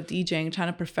technical end of DJing, trying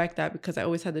to perfect that, because I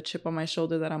always had the chip on my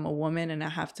shoulder that I'm a woman and I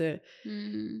have to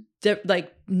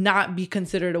like not be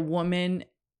considered a woman,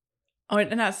 or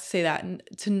not to say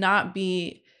that, to not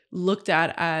be looked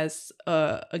at as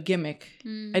a gimmick.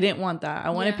 I didn't want that. I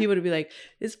wanted people to be like,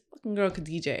 this fucking girl could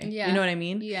DJ. You know what I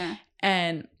mean? Yeah.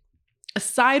 And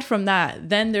aside from that,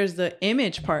 then there's the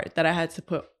image part that I had to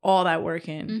put all that work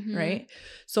in, right?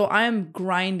 So I'm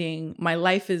grinding. My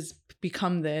life has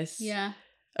become this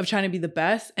of trying to be the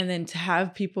best, and then to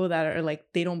have people that are like,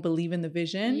 they don't believe in the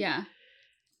vision. Yeah.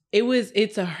 It was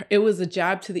a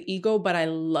jab to the ego, but I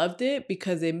loved it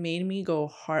because it made me go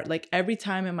hard. Like every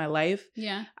time in my life,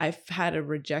 I've had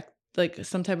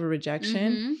some type of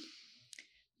rejection.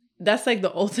 That's like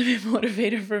the ultimate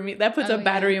motivator for me. That puts a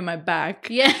battery in my back.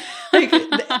 Yeah. Like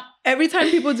every time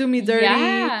people do me dirty,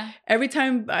 every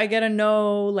time I get a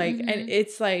no, like, and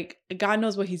it's like, God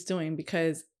knows what he's doing,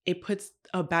 because it puts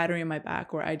a battery in my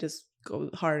back where I just go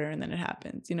harder, and then it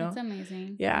happens, you know? That's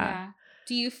amazing. Yeah.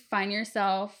 Do you find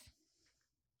yourself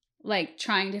like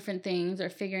trying different things or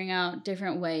figuring out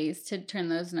different ways to turn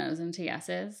those no's into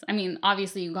yeses? I mean,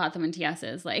 obviously you got them into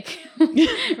yeses, like,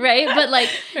 right? But like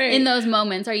in those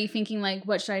moments, are you thinking like,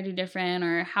 what should I do different,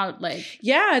 or how, like?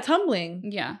 Yeah, it's humbling.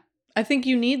 Yeah. I think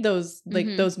you need those, like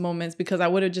those moments, because I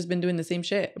would have just been doing the same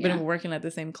shit, been working at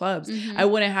the same clubs. I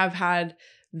wouldn't have had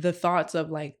the thoughts of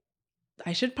like,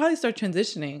 I should probably start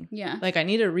transitioning. Yeah. Like I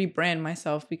need to rebrand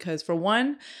myself, because for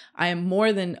one, I am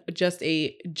more than just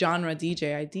a genre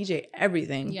DJ. I DJ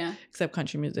everything except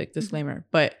country music, disclaimer.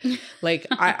 But like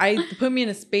I put me in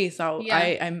a space,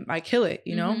 I kill it,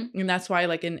 you know? And that's why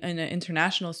like in an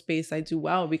international space, I do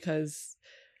well, because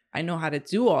I know how to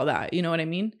do all that. You know what I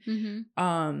mean?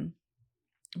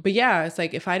 But yeah, it's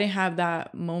like if I didn't have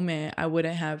that moment, I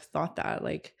wouldn't have thought that.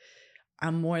 Like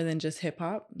I'm more than just hip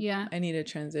hop. Yeah. I need a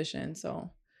transition.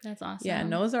 So that's awesome. Yeah,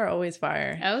 no's are always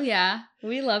fire. Oh yeah.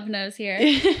 We love no's here.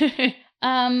 Did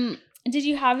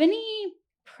you have any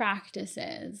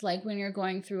practices, like when you're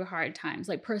going through hard times,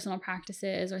 like personal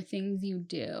practices or things you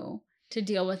do to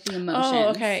deal with the emotions? Oh,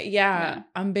 okay. Yeah.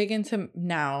 I'm big into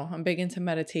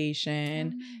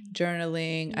meditation,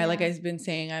 journaling. Like I've been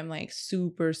saying, I'm like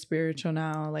super spiritual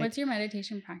now. Like, what's your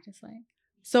meditation practice like?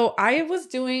 So I was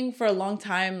doing for a long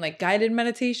time like guided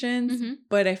meditations,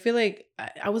 but I feel like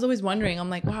I was always wondering,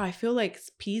 I'm like, wow, I feel like it's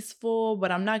peaceful,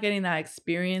 but I'm not getting that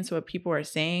experience what people are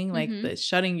saying, like the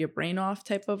shutting your brain off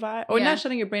type of vibe, or not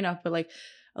shutting your brain off, but like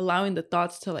allowing the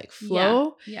thoughts to like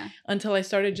flow. Until I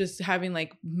started just having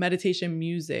like meditation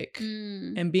music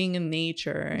and being in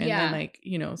nature, and then like,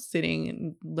 you know, sitting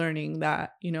and learning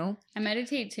that, you know. I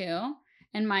meditate too.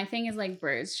 And my thing is like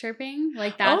birds chirping.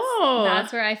 Like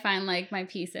that's where I find like my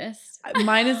peacest.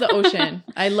 Mine is the ocean.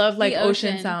 I love like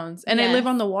ocean sounds. And I live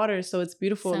on the water, so it's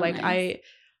beautiful. So like nice.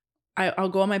 I'll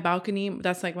go on my balcony.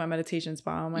 That's like my meditation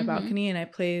spot on my balcony, and I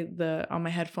play on my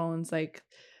headphones like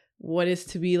what is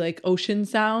to be like ocean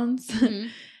sounds.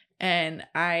 And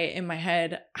in my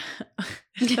head,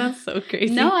 it sounds so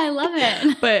crazy. No, I love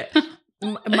it.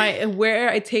 But where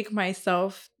I take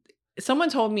myself, someone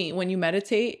told me when you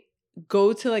meditate,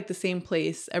 go to like the same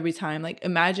place every time. Like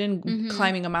imagine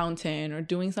climbing a mountain or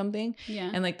doing something,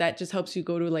 and like that just helps you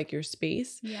go to like your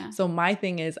space. So my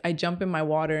thing is I jump in my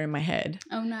water in my head.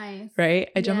 Oh, nice. Right?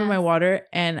 I jump in my water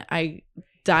and I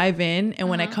dive in, and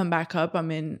when I come back up, I'm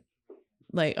in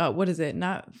like what is it?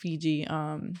 Not Fiji,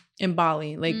 in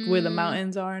Bali, like where the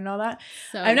mountains are and all that.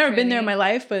 So I've never been there in my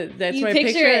life, but that's where I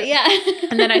picture it. Yeah.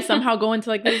 And then I somehow go into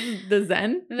like the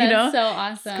Zen. That's, you know, so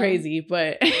awesome. It's crazy,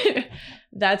 but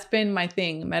that's been my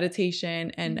thing,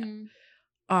 meditation and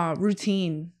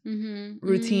routine.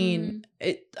 Routine.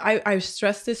 I've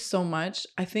stressed this so much.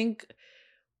 I think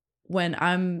when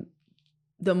I'm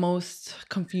the most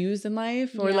confused in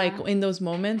life, or like in those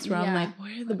moments where I'm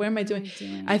like, where am I doing?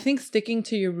 I think sticking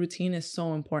to your routine is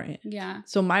so important. Yeah.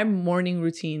 So my morning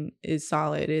routine is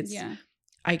solid. It's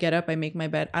I get up, I make my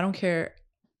bed. I don't care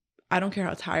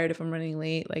how tired, if I'm running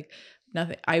late, like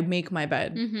nothing. I make my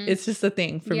bed. It's just a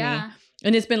thing for me.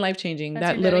 And it's been life-changing. That's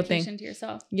that your little thing. To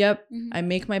yourself. Yep. I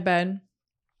make my bed.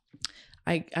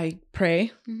 I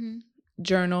pray,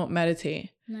 journal, meditate.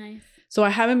 Nice. So I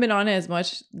haven't been on it as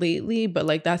much lately, but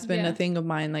like that's been a thing of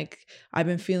mine. Like I've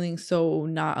been feeling so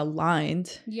not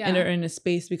aligned in a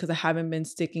space because I haven't been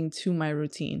sticking to my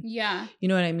routine. Yeah. You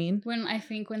know what I mean? When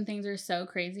things are so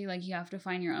crazy, like you have to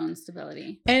find your own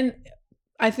stability. And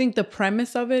I think the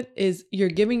premise of it is you're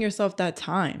giving yourself that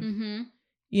time. Mm-hmm.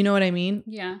 You know what I mean?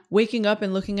 Yeah. Waking up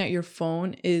and looking at your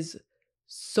phone is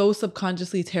so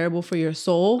subconsciously terrible for your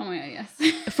soul. Oh my God,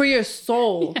 yes. For your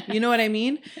soul. Yes. You know what I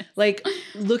mean? Yes. Like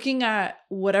looking at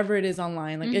whatever it is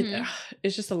online, like Mhm.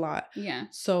 it's just a lot. Yeah.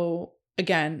 So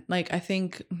again, like I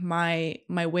think my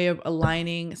way of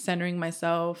aligning, centering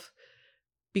myself,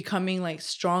 becoming like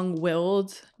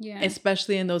strong-willed, Yeah.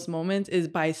 especially in those moments, is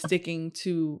by sticking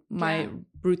to my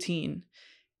routine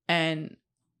and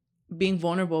being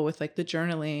vulnerable with like the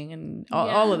journaling and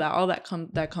all of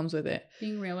that comes with it.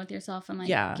 Being real with yourself and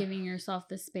like giving yourself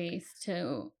the space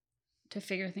to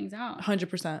figure things out.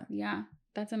 100%. Yeah.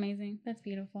 That's amazing. That's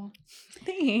beautiful.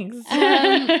 Thanks.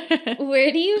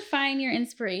 Where do you find your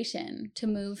inspiration to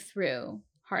move through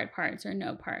hard parts or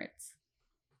no parts?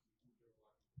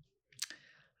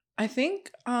 I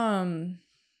think damn,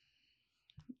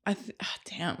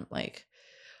 like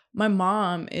my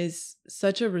mom is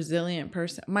such a resilient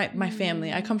person. My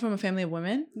family, I come from a family of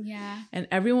women. Yeah. And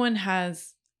everyone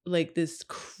has like this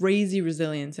crazy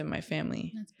resilience in my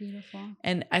family. That's beautiful.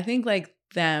 And I think like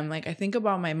them, like I think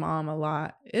about my mom a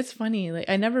lot. It's funny. Like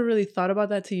I never really thought about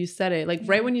that till you said it. Like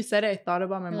right when you said it, I thought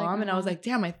about my mom, and I was like,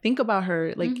 damn, I think about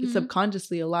her like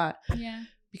subconsciously a lot. Yeah.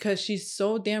 Because she's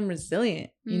so damn resilient,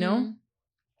 you know?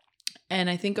 And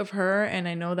I think of her and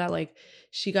I know that like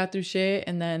she got through shit,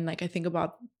 and then like I think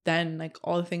about then like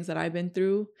all the things that I've been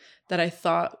through that I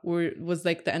thought was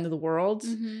like the end of the world.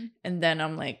 And then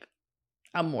I'm like,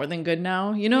 I'm more than good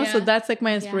now, you know? So that's like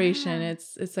my inspiration.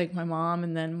 It's like my mom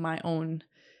and then my own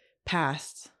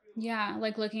past. Yeah,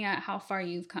 like looking at how far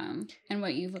you've come and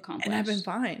what you've accomplished. And I've been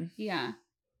fine. Yeah.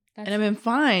 And I've been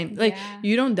fine. Like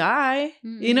you don't die.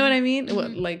 You know what I mean?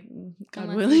 What, like God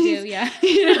Unless willing. you do, yeah.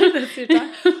 You know, that's your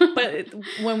time. But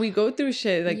when we go through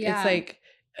shit, like it's like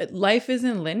life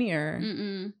isn't linear.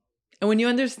 And when you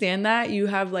understand that, you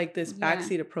have like this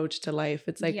backseat approach to life.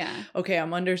 It's like, okay,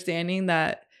 I'm understanding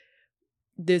that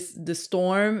the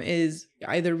storm is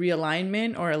either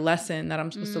realignment or a lesson that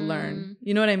I'm supposed to learn.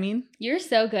 You know what I mean? You're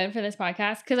so good for this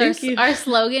podcast because our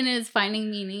slogan is finding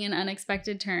meaning in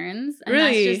unexpected turns. And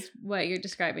really? That's just what you're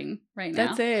describing right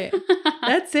now. That's it.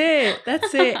 That's it.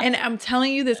 That's it. And I'm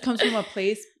telling you, this comes from a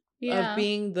place of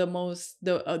being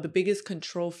the biggest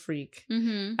control freak.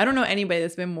 I don't know anybody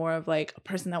that's been more of like a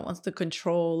person that wants to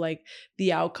control like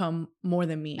the outcome more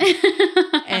than me.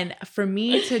 And for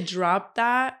me to drop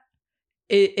that,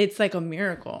 it's like a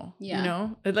miracle, you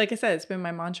know? Like I said, it's been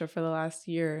my mantra for the last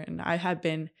year, and I have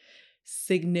been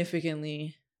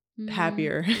significantly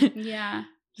happier. Yeah.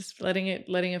 Just letting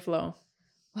it flow.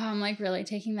 Wow, I'm like really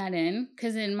taking that in,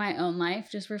 because in my own life,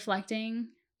 just reflecting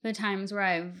the times where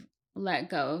I've let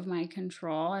go of my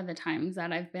control are the times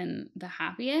that I've been the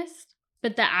happiest.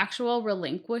 But the actual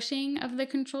relinquishing of the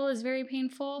control is very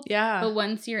painful. Yeah. But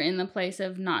once you're in the place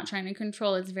of not trying to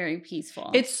control, it's very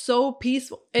peaceful. It's so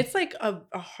peaceful. It's like a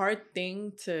hard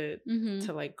thing to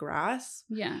like grasp.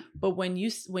 Yeah. But when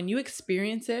you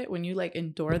experience it, when you like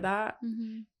endure that,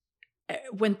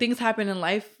 when things happen in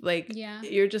life, like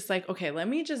you're just like, okay, let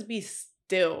me just be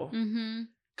still.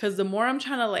 Because the more I'm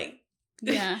trying to like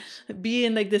be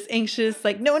in like this anxious,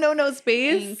 like no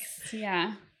space. Angst.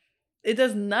 Yeah. It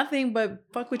does nothing but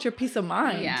fuck with your peace of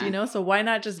mind, you know? So why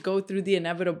not just go through the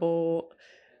inevitable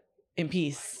in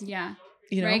peace? Yeah.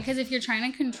 You know? Right? Because if you're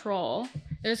trying to control,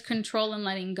 there's control in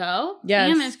letting go. Yes.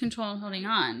 And there's control in holding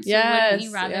on. So wouldn't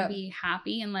you rather be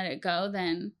happy and let it go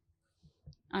than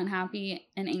unhappy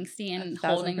and angsty and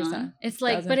holding on? It's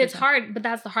like, 1000%. But it's hard. But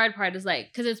that's the hard part, is like,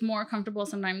 because it's more comfortable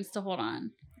sometimes to hold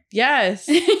on. Yes.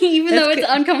 Even though it's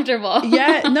uncomfortable.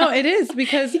 Yeah, no, it is,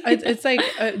 because it's like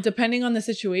depending on the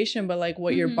situation, but like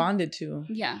what you're bonded to.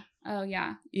 Yeah. Oh,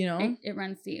 yeah. You know? It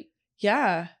runs deep.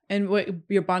 Yeah. And what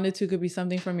you're bonded to could be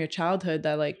something from your childhood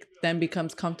that like then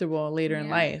becomes comfortable later in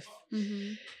life.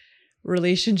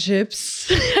 Relationships.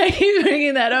 I keep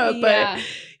bringing that up. But,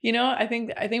 you know, I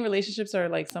think relationships are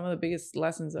like some of the biggest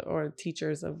lessons or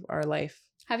teachers of our life.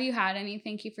 Have you had any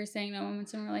thank you for saying no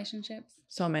moments in relationships?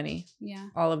 So many. Yeah.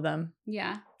 All of them.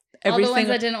 Yeah. All the ones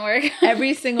that didn't work.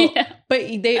 Every single. But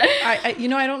I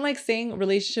don't like saying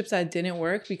relationships that didn't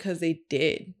work, because they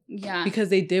did. Yeah. Because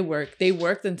they did work. They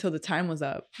worked until the time was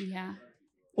up. Yeah.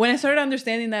 When I started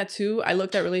understanding that too, I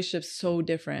looked at relationships so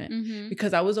different,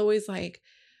 because I was always like,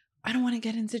 I don't want to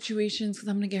get in situations because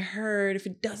I'm going to get hurt if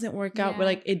it doesn't work out. But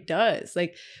like it does.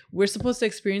 Like we're supposed to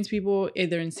experience people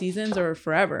either in seasons or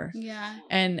forever. Yeah.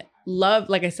 And love,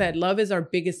 like I said, love is our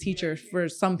biggest teacher for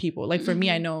some people. Like for me,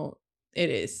 I know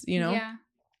it is, you know? Yeah.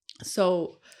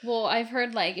 So, well, I've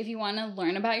heard like if you want to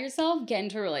learn about yourself, get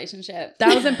into a relationship.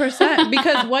 1000%.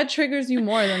 Because what triggers you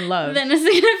more than love? Than a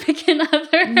significant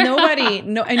other. Nobody.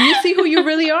 No, and you see who you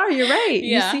really are. You're right.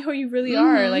 Yeah. You see who you really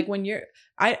are. Like when you're,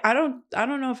 I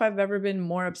don't know if I've ever been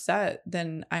more upset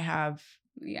than I have.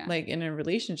 Yeah. Like in a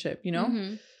relationship, you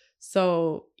know.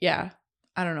 So yeah,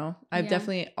 I don't know. I've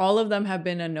definitely, all of them have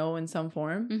been a no in some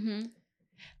form.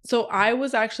 So I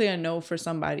was actually a no for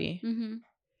somebody.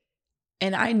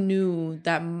 And I knew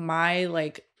that my,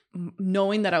 like,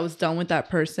 knowing that I was done with that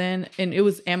person and it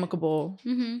was amicable.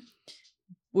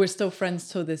 We're still friends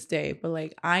to this day. But,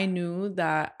 like, I knew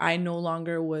that I no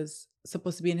longer was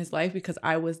supposed to be in his life because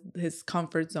I was his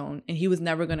comfort zone and he was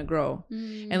never going to grow.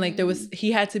 And, like,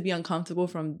 he had to be uncomfortable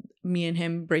from me and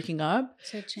him breaking up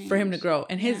for him to grow.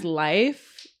 And his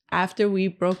life after we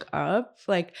broke up,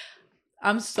 like,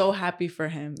 I'm so happy for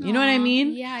him. You know what I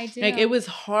mean? Yeah, I do. Like, it was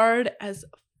hard as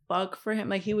fuck for him.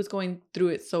 Like, he was going through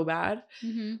it so bad.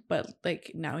 But,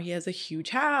 like, now he has a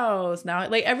huge house. Now,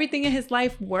 like, everything in his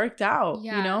life worked out,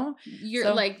 you know?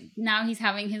 You're like, now he's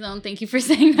having his own thank you for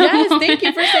saying no. Yes, thank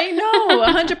you for saying no.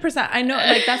 100%. I know,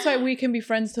 like, that's why we can be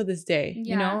friends to this day,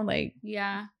 you know? Like,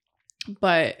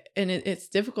 but, and it's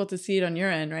difficult to see it on your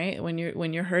end, right? When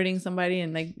you're hurting somebody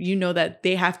and, like, you know that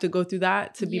they have to go through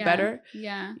that to be better.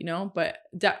 You know? But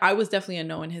I was definitely a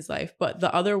no in his life. But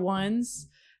the other ones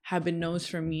have been no's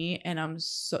for me, and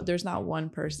there's not one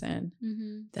person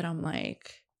that I'm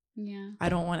like, I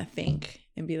don't want to think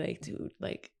and be like, dude,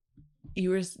 like,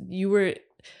 you were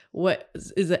what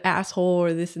is an asshole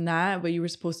or this and that, but you were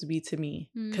supposed to be to me,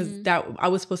 because that I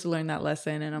was supposed to learn that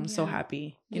lesson, and I'm so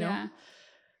happy, you know.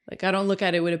 Like, I don't look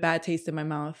at it with a bad taste in my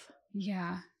mouth.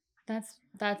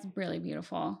 That's really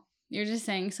beautiful. You're just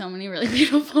saying so many really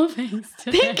beautiful things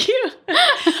today. Thank you.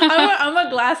 I'm a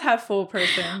glass half full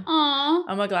person. Aww.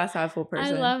 I'm a glass half full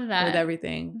person. I love that. With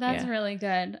everything. That's really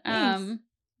good. I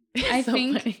so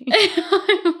think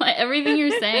everything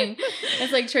you're saying,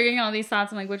 it's like triggering all these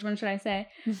thoughts. I'm like, which one should I say?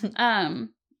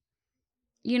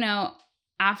 You know,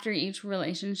 after each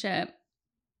relationship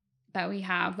that we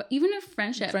have, but even a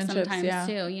friendship sometimes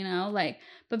too, you know, like,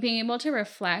 but being able to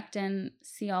reflect and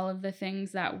see all of the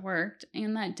things that worked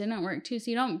and that didn't work too,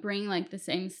 so you don't bring like the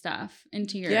same stuff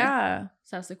into your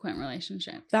subsequent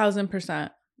relationship.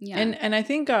 1000%. And I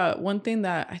think one thing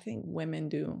that I think women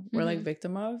do, we're like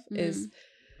victim of, is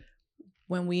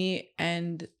when we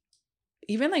end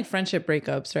even like friendship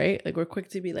breakups, right? Like, we're quick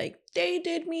to be like, they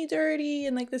did me dirty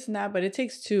and like this and that, but it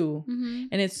takes two.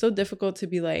 And it's so difficult to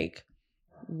be like,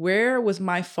 where was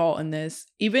my fault in this?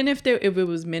 Even if it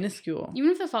was minuscule.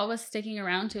 Even if the fault was sticking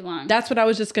around too long. That's what I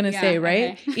was just going to say,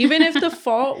 right? Okay. Even if the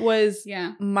fault was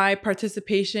my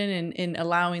participation in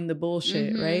allowing the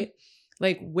bullshit, right?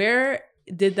 Like, where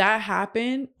did that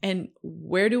happen? And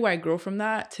where do I grow from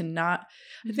that to not,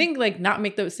 I think, like, not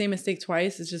make the same mistake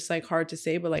twice is just like hard to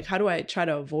say, but like, how do I try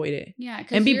to avoid it? Yeah,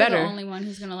 because you're the only one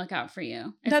who's going to look out for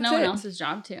you. It's no one else's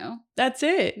job to. That's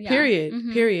it. Yeah.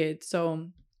 Period. So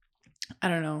I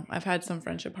don't know. I've had some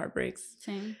friendship heartbreaks.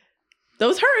 Same.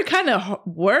 Those hurt kind of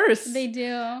worse. They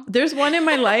do. There's one in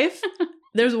my life.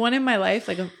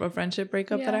 Like a friendship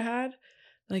breakup that I had.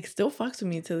 Like, still fucks with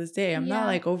me to this day. I'm not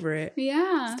like over it.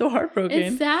 Yeah. Still heartbroken.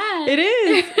 It's sad. It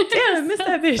is. Damn, I miss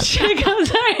that bitch. Like, I'm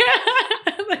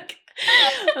sorry. Like,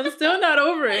 I'm still not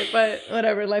over it, but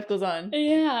whatever. Life goes on.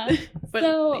 Yeah.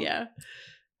 But yeah.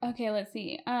 Okay, let's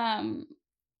see.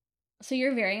 So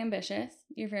you're very ambitious.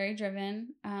 You're very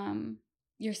driven.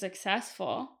 You're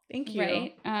successful. Thank you.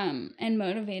 Right? And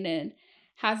motivated.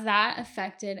 Has that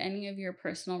affected any of your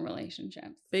personal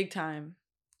relationships? Big time.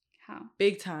 How?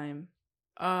 Big time.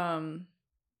 Damn,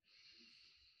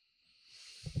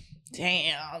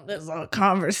 this is a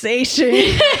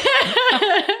conversation.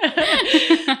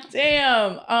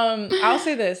 Damn. I'll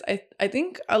say this. I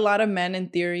think a lot of men in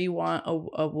theory want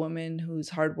a woman who's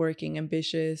hardworking,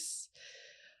 ambitious,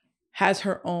 has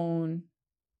her own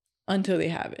until they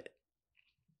have it.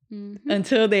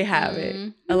 Until they have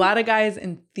it. A lot of guys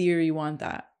in theory want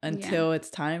that until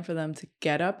it's time for them to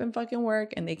get up and fucking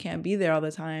work, and they can't be there all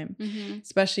the time.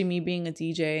 Especially me being a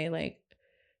DJ, like,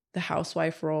 the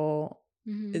housewife role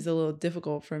is a little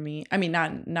difficult for me. I mean,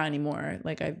 not anymore.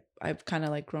 Like, I've kind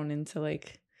of like grown into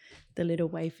like the little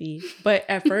wifey, but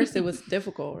at first it was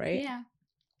difficult, right? Yeah.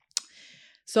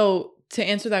 So to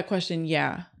answer that question,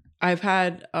 I've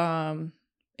had a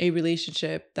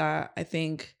relationship that I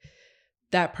think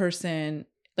that person,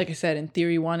 like I said, in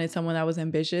theory wanted someone that was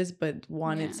ambitious, but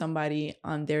wanted somebody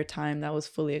on their time that was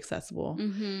fully accessible.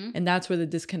 And that's where the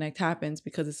disconnect happens,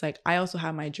 because it's like, I also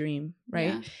have my dream,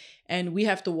 right? Yeah. And we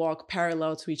have to walk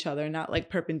parallel to each other, not like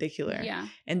perpendicular. Yeah.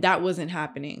 And that wasn't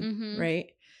happening,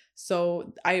 right?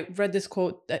 So I read this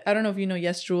quote. I don't know if you know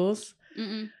Yes Jules.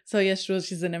 Mm-mm. So Yes Jules,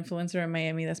 she's an influencer in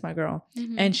Miami. That's my girl.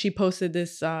 Mm-hmm. And she posted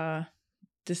this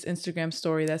Instagram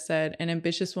story that said an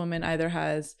ambitious woman either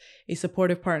has a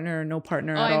supportive partner or no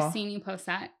partner at all. I've seen you post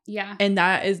that. Yeah. And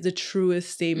that is the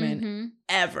truest statement Mm-hmm.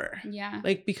 ever. Yeah.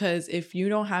 Like, because if you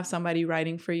don't have somebody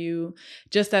riding for you,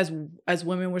 just as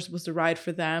women we're supposed to ride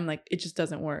for them, like, it just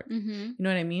doesn't work. Mm-hmm. You know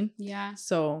what I mean? Yeah.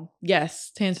 So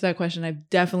yes, to answer that question, I've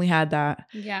definitely had that.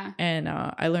 Yeah. And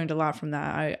I learned a lot from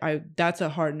that. I that's a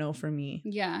hard no for me.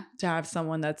 Yeah. To have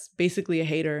someone that's basically a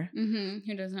hater. Mm-hmm.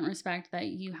 Who doesn't respect that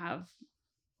you have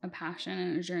a passion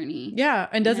and a journey. Yeah.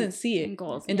 And doesn't see it. And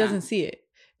goals. And doesn't see it.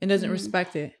 And doesn't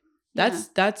respect it. That is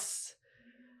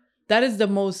the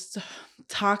most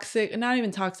toxic, not even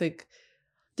toxic.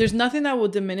 There's nothing that will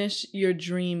diminish your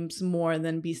dreams more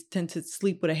than tend to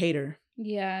sleep with a hater.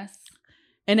 Yes.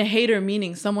 And a hater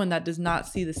meaning someone that does not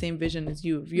see the same vision as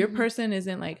you. If your person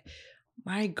isn't like,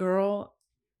 my girl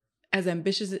as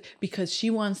ambitious because she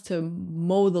wants to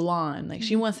mow the lawn, like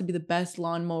she wants to be the best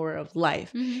lawnmower of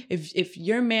life. If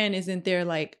your man isn't there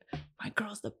like, my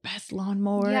girl's the best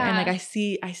lawnmower, and like I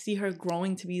see her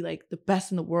growing to be like the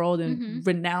best in the world and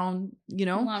renowned, you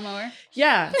know, lawnmower.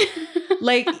 Yeah.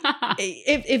 Like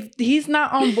if he's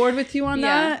not on board with you on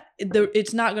that,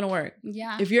 it's not gonna work.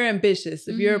 Yeah. If you're ambitious,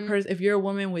 if you're a person, if you're a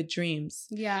woman with dreams,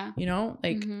 you know,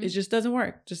 like it just doesn't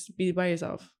work. Just be by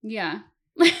yourself. Yeah.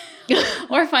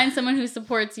 Or find someone who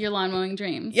supports your lawn mowing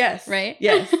dreams. Yes. Right?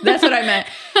 Yes. That's what I meant.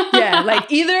 Yeah. Like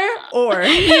either or.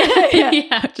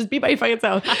 Yeah. Just be by your fucking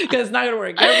self. Because it's not going to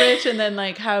work. Get rich and then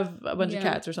like have a bunch of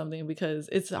cats or something because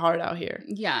it's hard out here.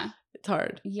 Yeah. It's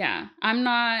hard. Yeah. I'm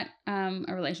not a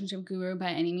relationship guru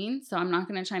by any means, so I'm not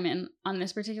going to chime in on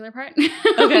this particular part.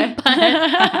 Okay. but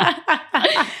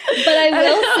I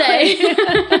will say,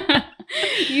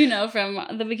 you know,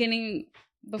 from the beginning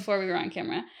before we were on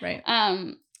camera. Right.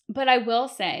 But I will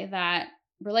say that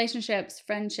relationships,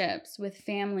 friendships with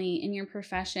family, in your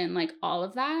profession, like all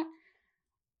of that,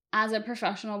 as a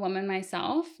professional woman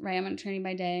myself, right? I'm an attorney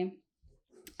by day.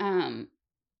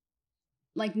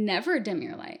 Like never dim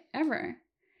your light, ever.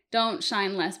 Don't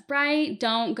shine less bright.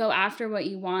 Don't go after what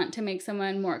you want to make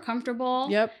someone more comfortable.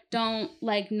 Yep. Don't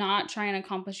like not try and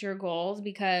accomplish your goals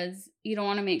because you don't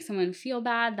want to make someone feel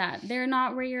bad that they're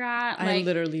not where you're at. I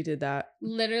literally did that.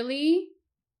 Literally.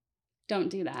 Don't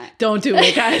do that. Don't do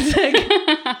it, guys. Like,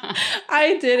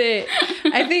 I did it.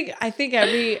 I think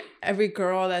every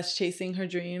girl that's chasing her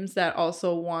dreams that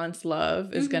also wants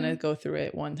love is gonna go through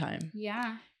it one time.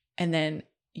 Yeah. And then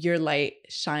your light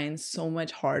shines so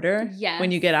much harder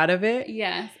when you Yes. get out of it.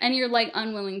 Yes. And you're like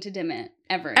unwilling to dim it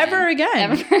ever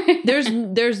again. Ever.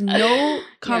 There's no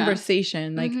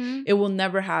conversation. Like Mhm. it will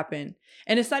never happen.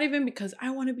 And it's not even because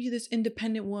I want to be this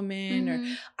independent woman or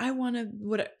I want to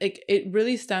like it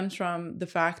really stems from the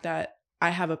fact that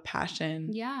I have a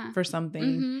passion for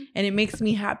something and it makes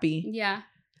me happy. Yeah.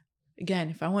 Again,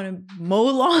 if I want to mow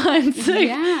lawns, like,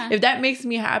 if that makes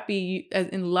me happy as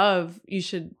in love, you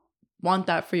should want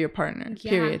that for your partner,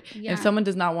 period. If someone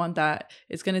does not want that,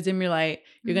 it's going to dim your light.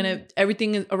 You're going to,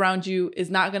 everything around you is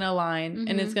not going to align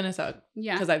and it's going to suck.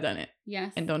 Yeah. Because I've done it.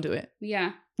 Yes. And don't do it.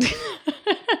 Yeah.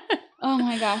 Oh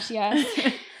my gosh, yes.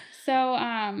 So,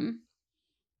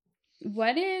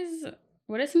 what is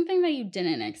something that you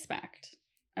didn't expect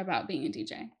about being a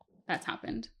DJ that's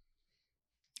happened?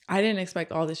 I didn't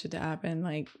expect all this shit to happen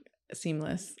like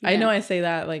seamless. I know I say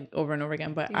that like over and over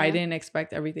again, but I didn't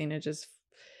expect everything to just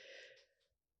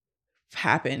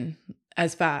happen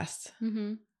as fast.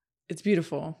 It's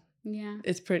beautiful. Yeah.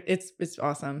 It's pretty. It's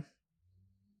awesome.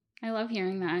 I love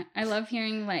hearing that. I love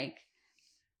hearing like,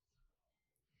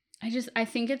 I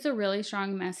think it's a really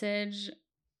strong message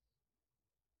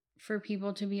for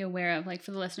people to be aware of, like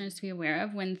for the listeners to be aware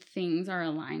of when things are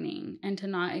aligning and to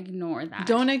not ignore that.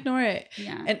 Don't ignore it.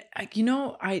 Yeah. And you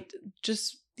know, I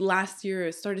just last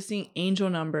year started seeing angel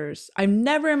numbers. I've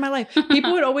never in my life,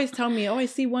 people would always tell me, oh, I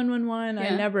see 111.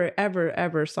 I never, ever,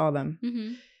 ever saw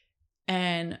them.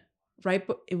 And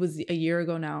it was a year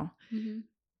ago now,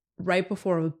 right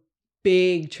before a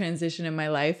big transition in my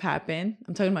life happened.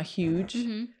 I'm talking about huge.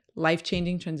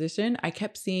 Life-changing transition. I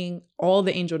kept seeing all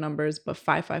the angel numbers, but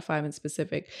 555 in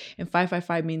specific. And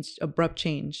 555 means abrupt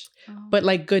change, but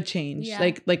like good change,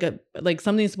 like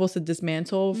something is supposed to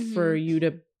dismantle for you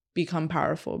to become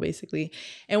powerful, basically.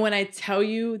 And when I tell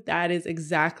you that is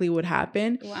exactly what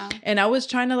happened. Wow. And I was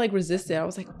trying to like resist it. I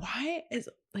was like, why is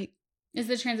like, is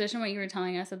the transition what you were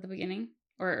telling us at the beginning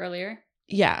or earlier?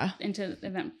 Yeah. Into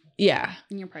event Yeah.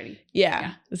 In your party.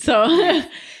 Yeah. So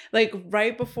like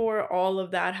right before all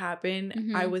of that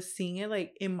happened, I was seeing it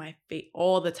like in my face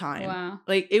all the time. Wow.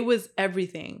 Like it was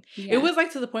everything. Yeah. It was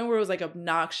like to the point where it was like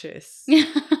obnoxious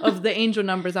of the angel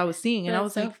numbers I was seeing. And I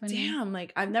was so like, funny. Damn,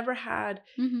 like I've never had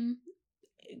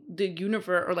the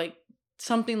universe or like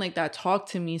something like that talk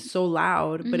to me so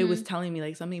loud, but it was telling me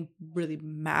like something really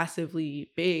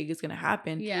massively big is going to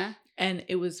happen. Yeah. And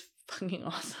it was fucking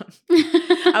awesome.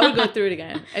 I would go through it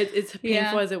again. It's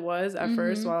painful as it was at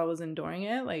first while I was enduring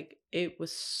it. Like it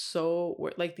was so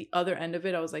like the other end of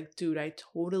it. I was like, dude, I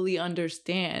totally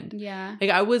understand. Yeah.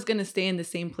 Like I was gonna stay in the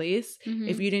same place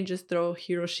if you didn't just throw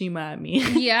Hiroshima at me.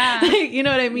 Yeah. Like, you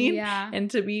know what I mean? Yeah.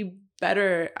 And to be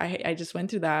better, I just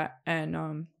went through that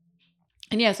and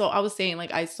yeah, so I was saying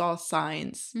like I saw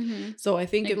signs. So I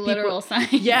think like if literal people,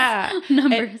 signs. Yeah.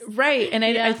 Numbers. Right. And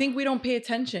I think we don't pay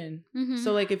attention.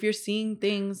 So like if you're seeing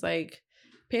things, like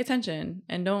pay attention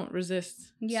and don't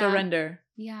resist. Yeah. Surrender.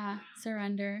 Yeah.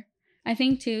 Surrender. I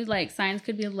think too, like signs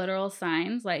could be literal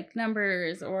signs, like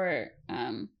numbers or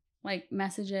like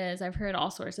messages. I've heard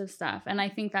all sorts of stuff. And I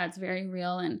think that's very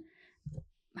real and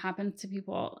happens to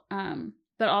people.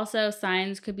 But also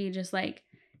signs could be just like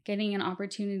getting an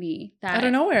opportunity that out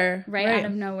of nowhere, right out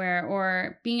of nowhere,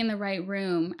 or being in the right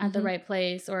room at the right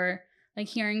place, or like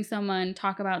hearing someone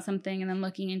talk about something and then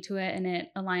looking into it and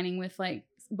it aligning with like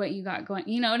what you got going.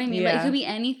 You know what I mean? Yeah. Like it could be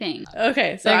anything.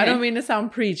 Okay, so I don't mean to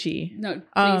sound preachy. No,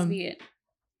 please be it.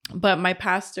 But my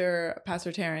Pastor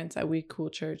Terrence at We Cool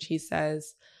Church, he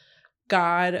says,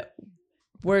 God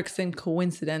works in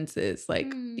coincidences.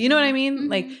 Like, you know what I mean?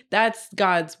 Like that's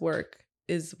God's work.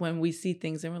 Is when we see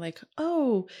things and we're like,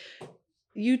 oh,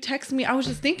 you text me, I was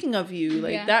just thinking of you,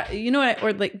 like that, you know,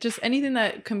 or like just anything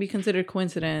that can be considered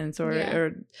coincidence or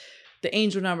the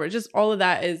angel number, just all of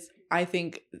that is, I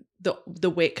think the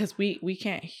way, because we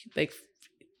can't like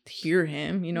hear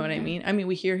him, you know what I mean? I mean,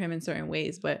 we hear him in certain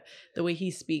ways, but the way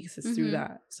he speaks is through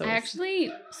that. So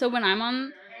so when I'm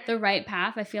on the right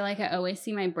path, I feel like I always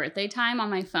see my birthday time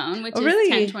on my phone, which is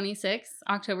really? 10/26,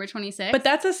 October 26th. But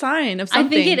that's a sign of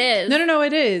something. I think it is. No,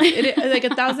 it is. It is like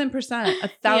 1,000%,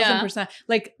 1,000%.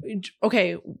 Like,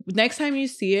 okay, next time you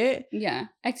see it. Yeah,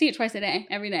 I see it twice a day,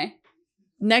 every day.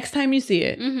 Next time you see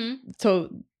it. So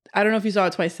I don't know if you saw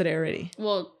it twice today already.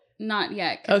 Well, not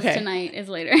yet, because tonight is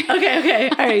later. Okay.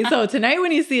 All right, so tonight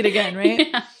when you see it again, right?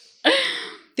 Yeah.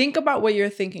 Think about what you're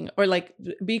thinking, or like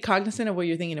be cognizant of what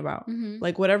you're thinking about.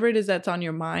 Like whatever it is that's on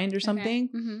your mind or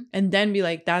something, and then be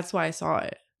like, that's why I saw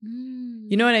it.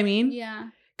 You know what I mean? Yeah.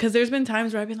 Because there's been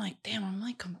times where I've been like, damn, I'm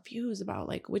like confused about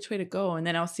like which way to go. And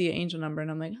then I'll see an angel number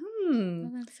and I'm like,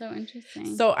 Oh, that's so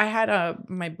interesting. So I had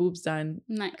my boobs done.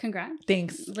 Congrats.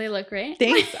 Thanks. They look great.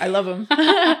 Thanks. I love them.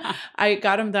 I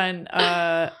got them done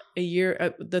a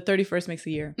year. The 31st makes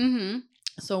a year.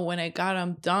 So when I got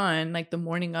them done, like the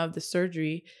morning of the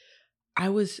surgery, I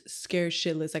was scared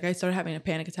shitless. Like I started having a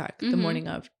panic attack the morning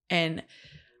of, and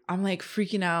I'm like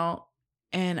freaking out.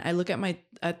 And I look at I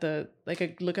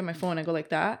look at my phone, I go like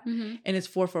that, and it's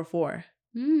 444.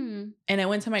 And I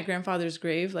went to my grandfather's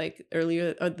grave like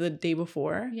earlier, or the day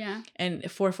before. Yeah. And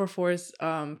 444 is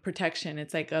protection.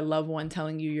 It's like a loved one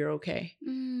telling you you're okay.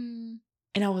 And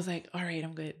I was like, all right,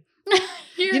 I'm good.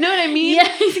 You know what I mean?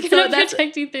 Yeah, he's gonna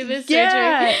protect you through this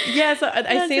surgery. Yeah. So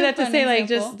I say that to say like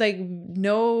just like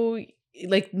know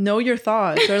your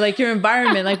thoughts or like your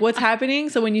environment, like what's happening.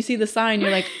 So when you see the sign,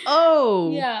 you're like,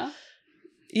 oh, yeah.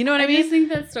 You know what I mean? I just think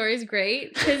that story's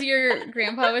great because your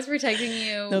grandpa was protecting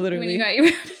you when you got your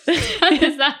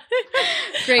Is that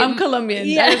great? I'm Colombian.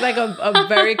 Yeah. That is like a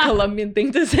very Colombian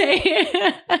thing to say.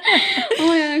 Oh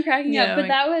my God, I'm cracking up. But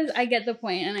that was, I get the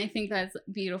point, and I think that's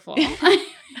beautiful.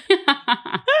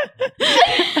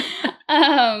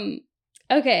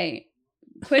 Okay.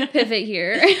 Quick pivot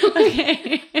here.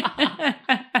 Okay.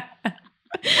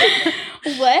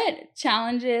 What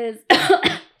challenges...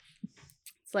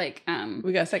 Like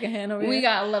we got secondhand over here. We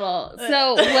got a little.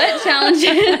 So what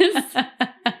challenges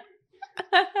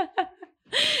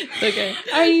okay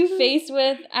are you faced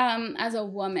with as a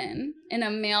woman in a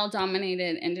male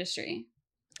dominated industry?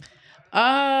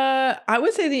 I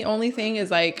would say the only thing is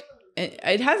like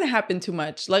it hasn't happened too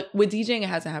much. Like with DJing, it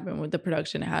hasn't happened. With the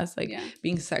production, it has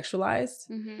being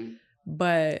sexualized.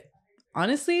 But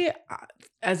honestly,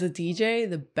 as a DJ,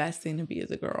 the best thing to be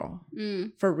is a girl.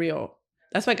 For real.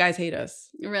 That's why guys hate us.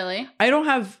 Really? I don't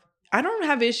have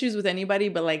issues with anybody,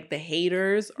 but like the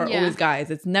haters are always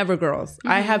guys. It's never girls.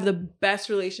 I have the best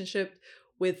relationship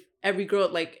with every girl.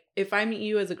 Like if I meet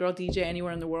you as a girl DJ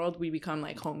anywhere in the world, we become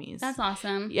like homies. That's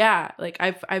awesome. Yeah. Like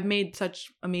I've made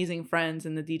such amazing friends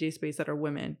in the DJ space that are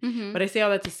women. But I say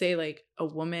all that to say like a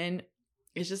woman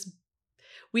is just,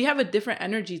 we have a different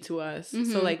energy to us.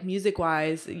 Mm-hmm. So like music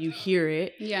wise, you hear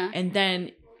it. Yeah. And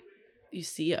then you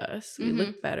see us. We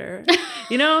look better.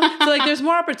 You know? So like there's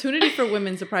more opportunity for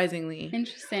women, surprisingly.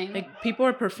 Interesting. Like people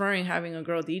are preferring having a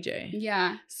girl DJ.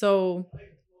 Yeah. So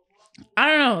I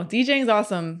don't know. DJing's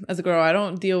awesome as a girl. I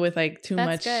don't deal with like too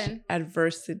much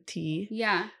adversity.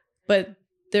 Yeah. But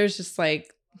there's just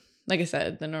like I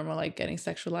said, the normal like getting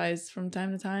sexualized from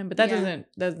time to time. But that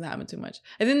doesn't happen too much.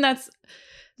 I think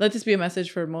let this be a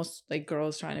message for most like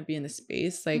girls trying to be in the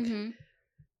space. Like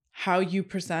how you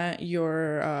present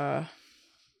your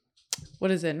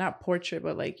what is it? Not portrait,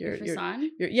 but like your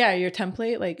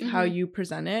template, like how you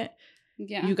present it.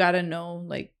 Yeah. You gotta know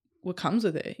like what comes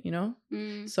with it, you know?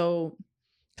 So,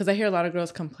 because I hear a lot of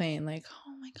girls complain, like,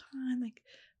 oh my God, like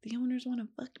the owners want to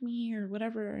fuck me or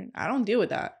whatever. And I don't deal with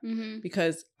that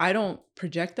because I don't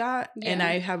project that. Yeah. And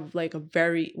I have like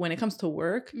when it comes to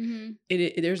work,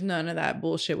 there's none of that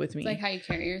bullshit with me. It's like how you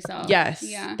carry yourself. Yes.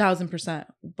 Yeah. 1000%.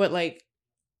 But like,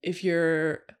 if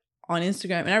you're on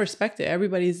Instagram, and I respect it,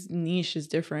 everybody's niche is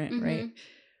different, right?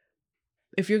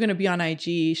 If you're going to be on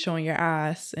IG showing your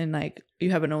ass and like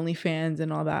you have an OnlyFans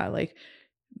and all that, like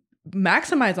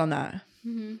maximize on that.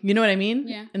 You know what I mean?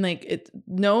 Yeah. And like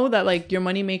know that like your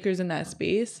money makers in that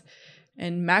space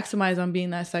and maximize on being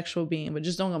that sexual being, but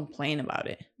just don't complain about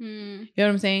it. You know what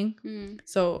I'm saying?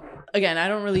 So again, I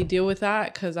don't really deal with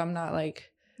that because I'm not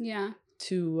like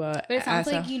but it sounds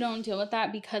like you don't deal with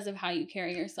that because of how you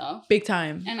carry yourself. Big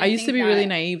time. And I used to be really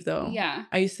naive though. Yeah.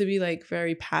 I used to be like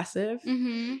very passive.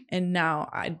 And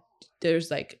now there's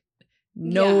like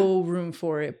no room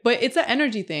for it. But it's an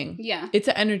energy thing. Yeah. It's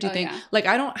an energy thing. Yeah. Like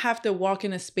I don't have to walk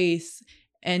in a space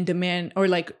and demand or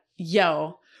like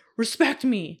yell, respect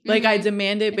me. Like I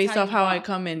demand it based off how I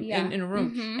come in a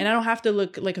room. And I don't have to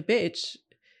look like a bitch.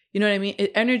 You know what I mean?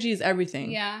 Energy is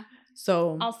everything. Yeah.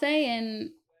 So I'll say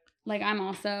I'm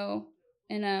also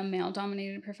in a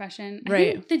male-dominated profession. I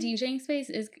think the DJing space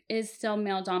is still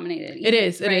male-dominated. It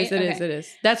is.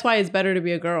 That's why it's better to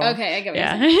be a girl. Okay, I get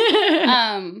what you're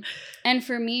saying. And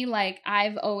for me, like,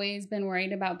 I've always been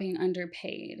worried about being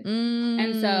underpaid.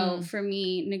 And so for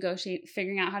me,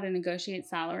 figuring out how to negotiate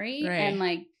salary and,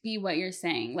 like, be what you're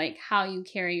saying, like, how you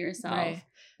carry yourself. Right.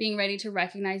 Being ready to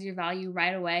recognize your value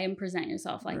right away and present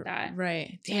yourself like that.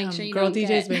 Right. Damn, girl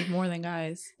DJs make more than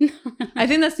guys. I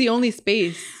think that's the only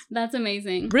space. That's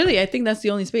amazing. Really, I think that's the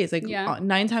only space. Like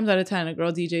 9 times out of 10, a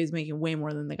girl DJ is making way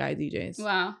more than the guy DJs.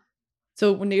 Wow.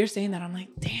 So when you're saying that, I'm like,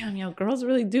 damn, girls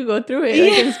really do go through it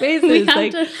like, in spaces.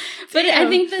 But I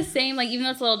think the same, like, even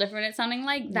though it's a little different, it's sounding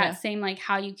like that same, like,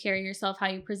 how you carry yourself, how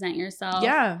you present yourself.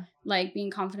 Yeah. Like, being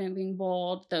confident, being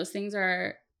bold. Those things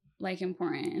are like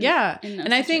important. Yeah.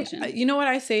 And I think, you know what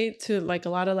I say to like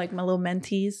a lot of like my little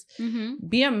mentees?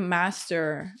 Be a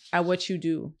master at what you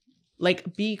do.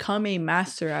 Like become a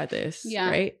master at this. Yeah.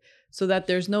 Right. So that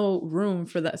there's no room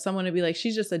for someone to be like,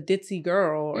 she's just a ditzy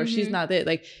girl or she's not that.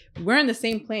 Like we're in the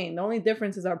same plane. The only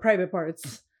difference is our private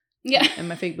parts. Yeah. And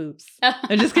my fake boobs.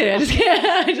 I'm just kidding.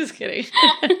 I'm just kidding.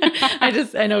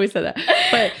 I know we said that.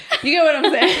 But you get what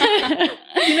I'm saying.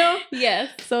 You know? Yes.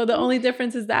 So the only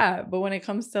difference is that. But when it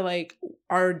comes to like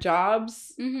our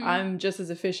jobs, I'm just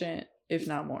as efficient, if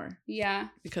not more. Yeah.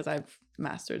 Because I've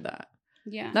mastered that.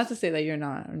 Yeah. Not to say that you're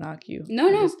not or knock you.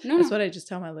 No. That's what I just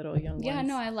tell my little young ones. Yeah,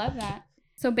 no, I love that.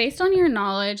 So based on your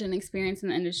knowledge and experience in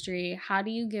the industry, how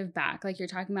do you give back? Like you're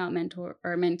talking about mentor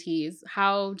or mentees.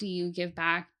 How do you give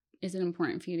back? Is it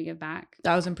important for you to give back?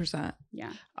 1000%.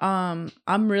 Yeah. I'm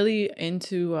really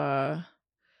into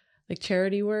like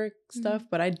charity work stuff,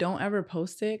 but I don't ever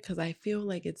post it because I feel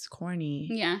like it's corny.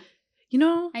 Yeah. You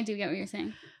know? I do get what you're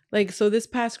saying. Like, so this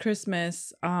past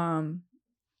Christmas,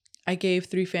 I gave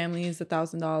 3 families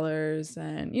 $1,000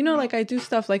 and, you know, like I do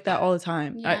stuff like that all the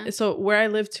time. Yeah. So where I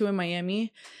live too in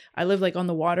Miami, I live like on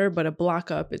the water, but a block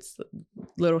up, it's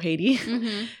Little Haiti.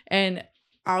 And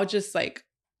I'll just like,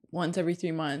 once every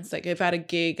 3 months, like if at a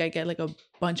gig I get like a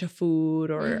bunch of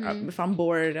food or if I'm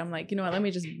bored, I'm like, you know what, let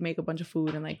me just make a bunch of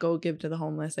food and like go give to the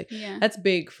homeless. Like that's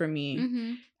big for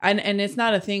me. And it's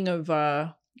not a thing of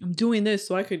I'm doing this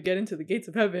so I could get into the gates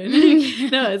of heaven.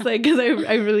 No, it's like because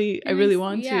I really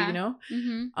want to, you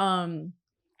know.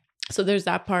 So there's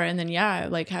that part, and then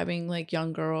like having like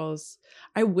young girls.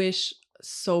 I wish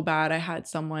so bad I had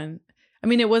someone. I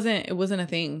mean, it wasn't a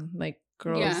thing like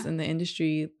girls in the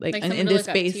industry, like in this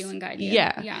space.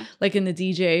 Yeah, like in the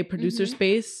DJ producer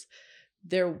space,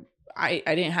 I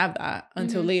didn't have that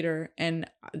until later, and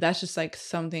that's just like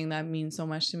something that means so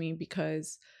much to me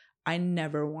because I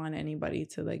never want anybody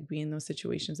to like be in those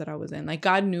situations that I was in. Like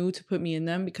God knew to put me in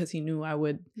them because he knew I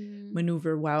would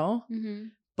maneuver well,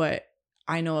 but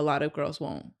I know a lot of girls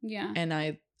won't. Yeah.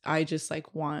 And I just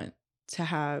like want to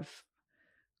have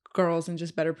girls in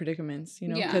just better predicaments, you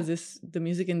know, because the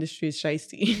music industry is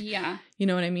shiesty. Yeah. You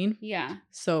know what I mean? Yeah.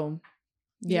 So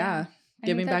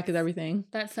giving back is everything.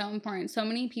 That's so important. So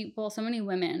many people, so many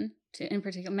women, in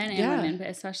particular, men and women, but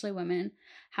especially women,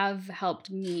 have helped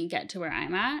me get to where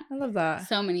I'm at. I love that.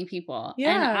 So many people.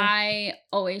 Yeah. And I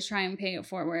always try and pay it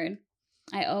forward.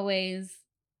 I always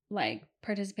like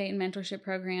participate in mentorship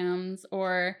programs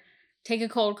or take a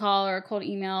cold call or a cold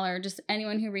email or just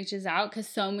anyone who reaches out, because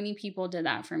so many people did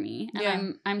that for me.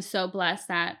 And I'm so blessed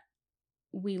that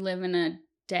we live in a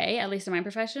day, at least in my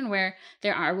profession, where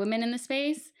there are women in the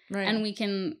space, and we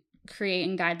can create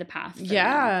and guide the path.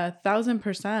 1,000%.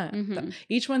 Mm-hmm.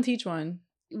 Each one teach one.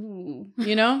 Ooh.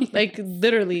 You know, like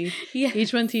literally,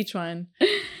 each one teach one.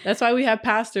 That's why we have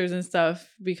pastors and stuff,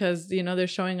 because, you know, they're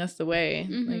showing us the way.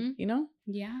 Mm-hmm. Like, you know?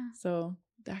 Yeah. So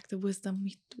the act of wisdom,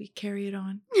 we carry it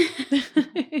on.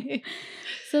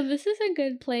 So this is a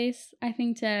good place, I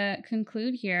think, to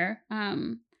conclude here.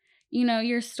 You know,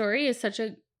 your story is such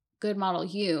a good model.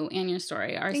 You and your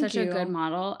story are such a good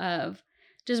model of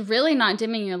just really not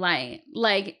dimming your light.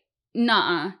 Like,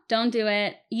 don't do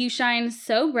it. You shine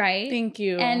so bright. Thank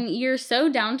you. And you're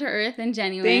so down to earth and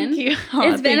genuine. Thank you.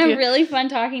 It's been a really fun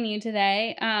talking to you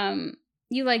today.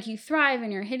 You thrive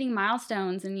and you're hitting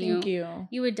milestones, and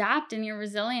you adapt and you're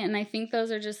resilient. And I think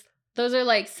those are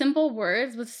like simple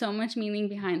words with so much meaning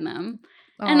behind them.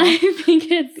 Aww. And I think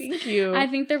thank you. I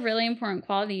think they're really important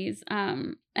qualities.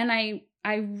 And I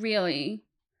really,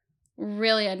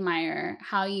 really admire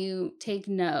how you take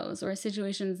no's or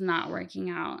situations not working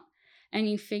out, and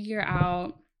you figure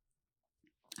out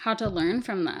how to learn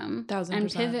from them 1,000%. And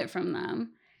pivot from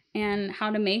them and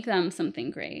how to make them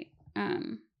something great.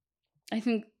 I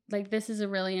think like this is a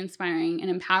really inspiring and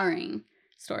empowering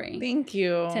story. Thank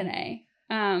you. Today.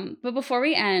 But before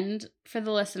we end, for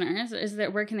the listeners,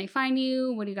 where can they find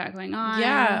you? What do you got going on?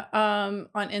 Yeah.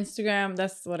 On Instagram,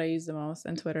 that's what I use the most,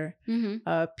 and Twitter. Mm-hmm.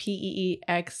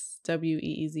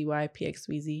 PEEXWEEZY,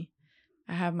 PXWeezy.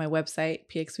 I have my website,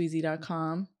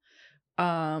 pxweezy.com.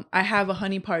 I have a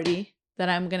honey party that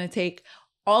I'm gonna take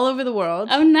all over the world.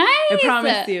 Oh, nice. I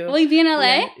promise you. Will you be in LA?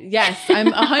 Yeah. Yes.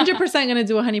 I'm 100% going to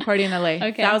do a honey party in LA.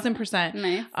 Okay. 1,000%.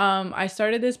 Nice. I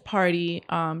started this party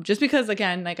just because,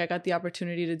 again, like I got the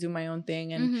opportunity to do my own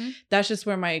thing. And that's just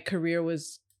where my career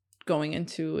was going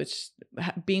into. It's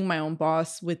being my own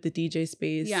boss with the DJ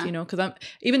space, you know, because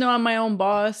even though I'm my own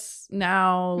boss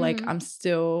now, like I'm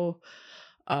still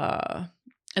at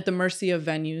the mercy of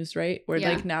venues, right? Where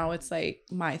like now it's like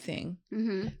my thing.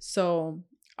 Mm-hmm. So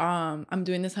I'm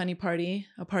doing this honey party,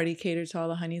 a party catered to all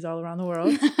the honeys all around the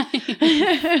world.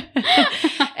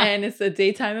 And it's a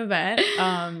daytime event,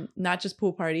 not just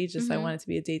pool party, just I want it to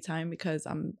be a daytime because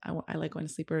I like going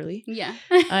to sleep early. Yeah.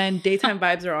 And daytime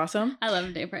vibes are awesome. I love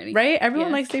a day party. Right?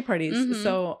 Everyone likes day parties. Mm-hmm.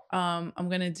 So I'm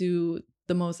going to do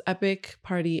the most epic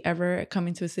party ever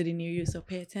coming to a city near you. So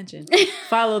pay attention.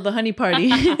 Follow the honey party.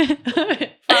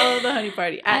 Follow the honey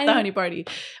party at the honey party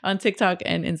on TikTok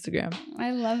and Instagram.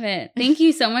 I love it. Thank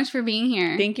you so much for being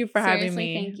here. Thank you for having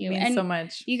me. Thank you. It means so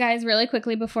much. You guys, really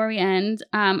quickly before we end,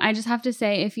 I just have to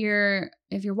say, if you're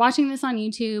watching this on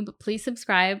YouTube, please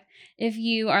subscribe. If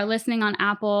you are listening on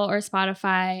Apple or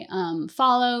Spotify,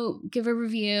 follow, give a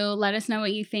review, let us know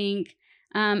what you think.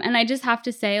 And I just have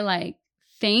to say, like,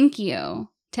 thank you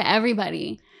to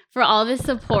everybody for all this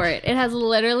support. It has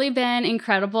literally been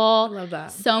incredible. I love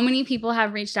that. So many people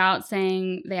have reached out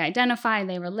saying they identify,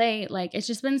 they relate. Like, it's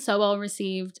just been so well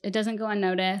received. It doesn't go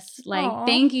unnoticed. Like, aww.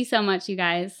 Thank you so much, you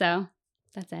guys. So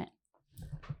that's it.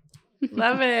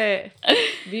 Love it.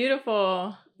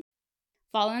 Beautiful.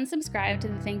 Follow and subscribe to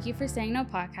the Thank You for Saying No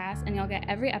podcast, and you'll get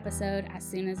every episode as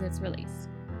soon as it's released.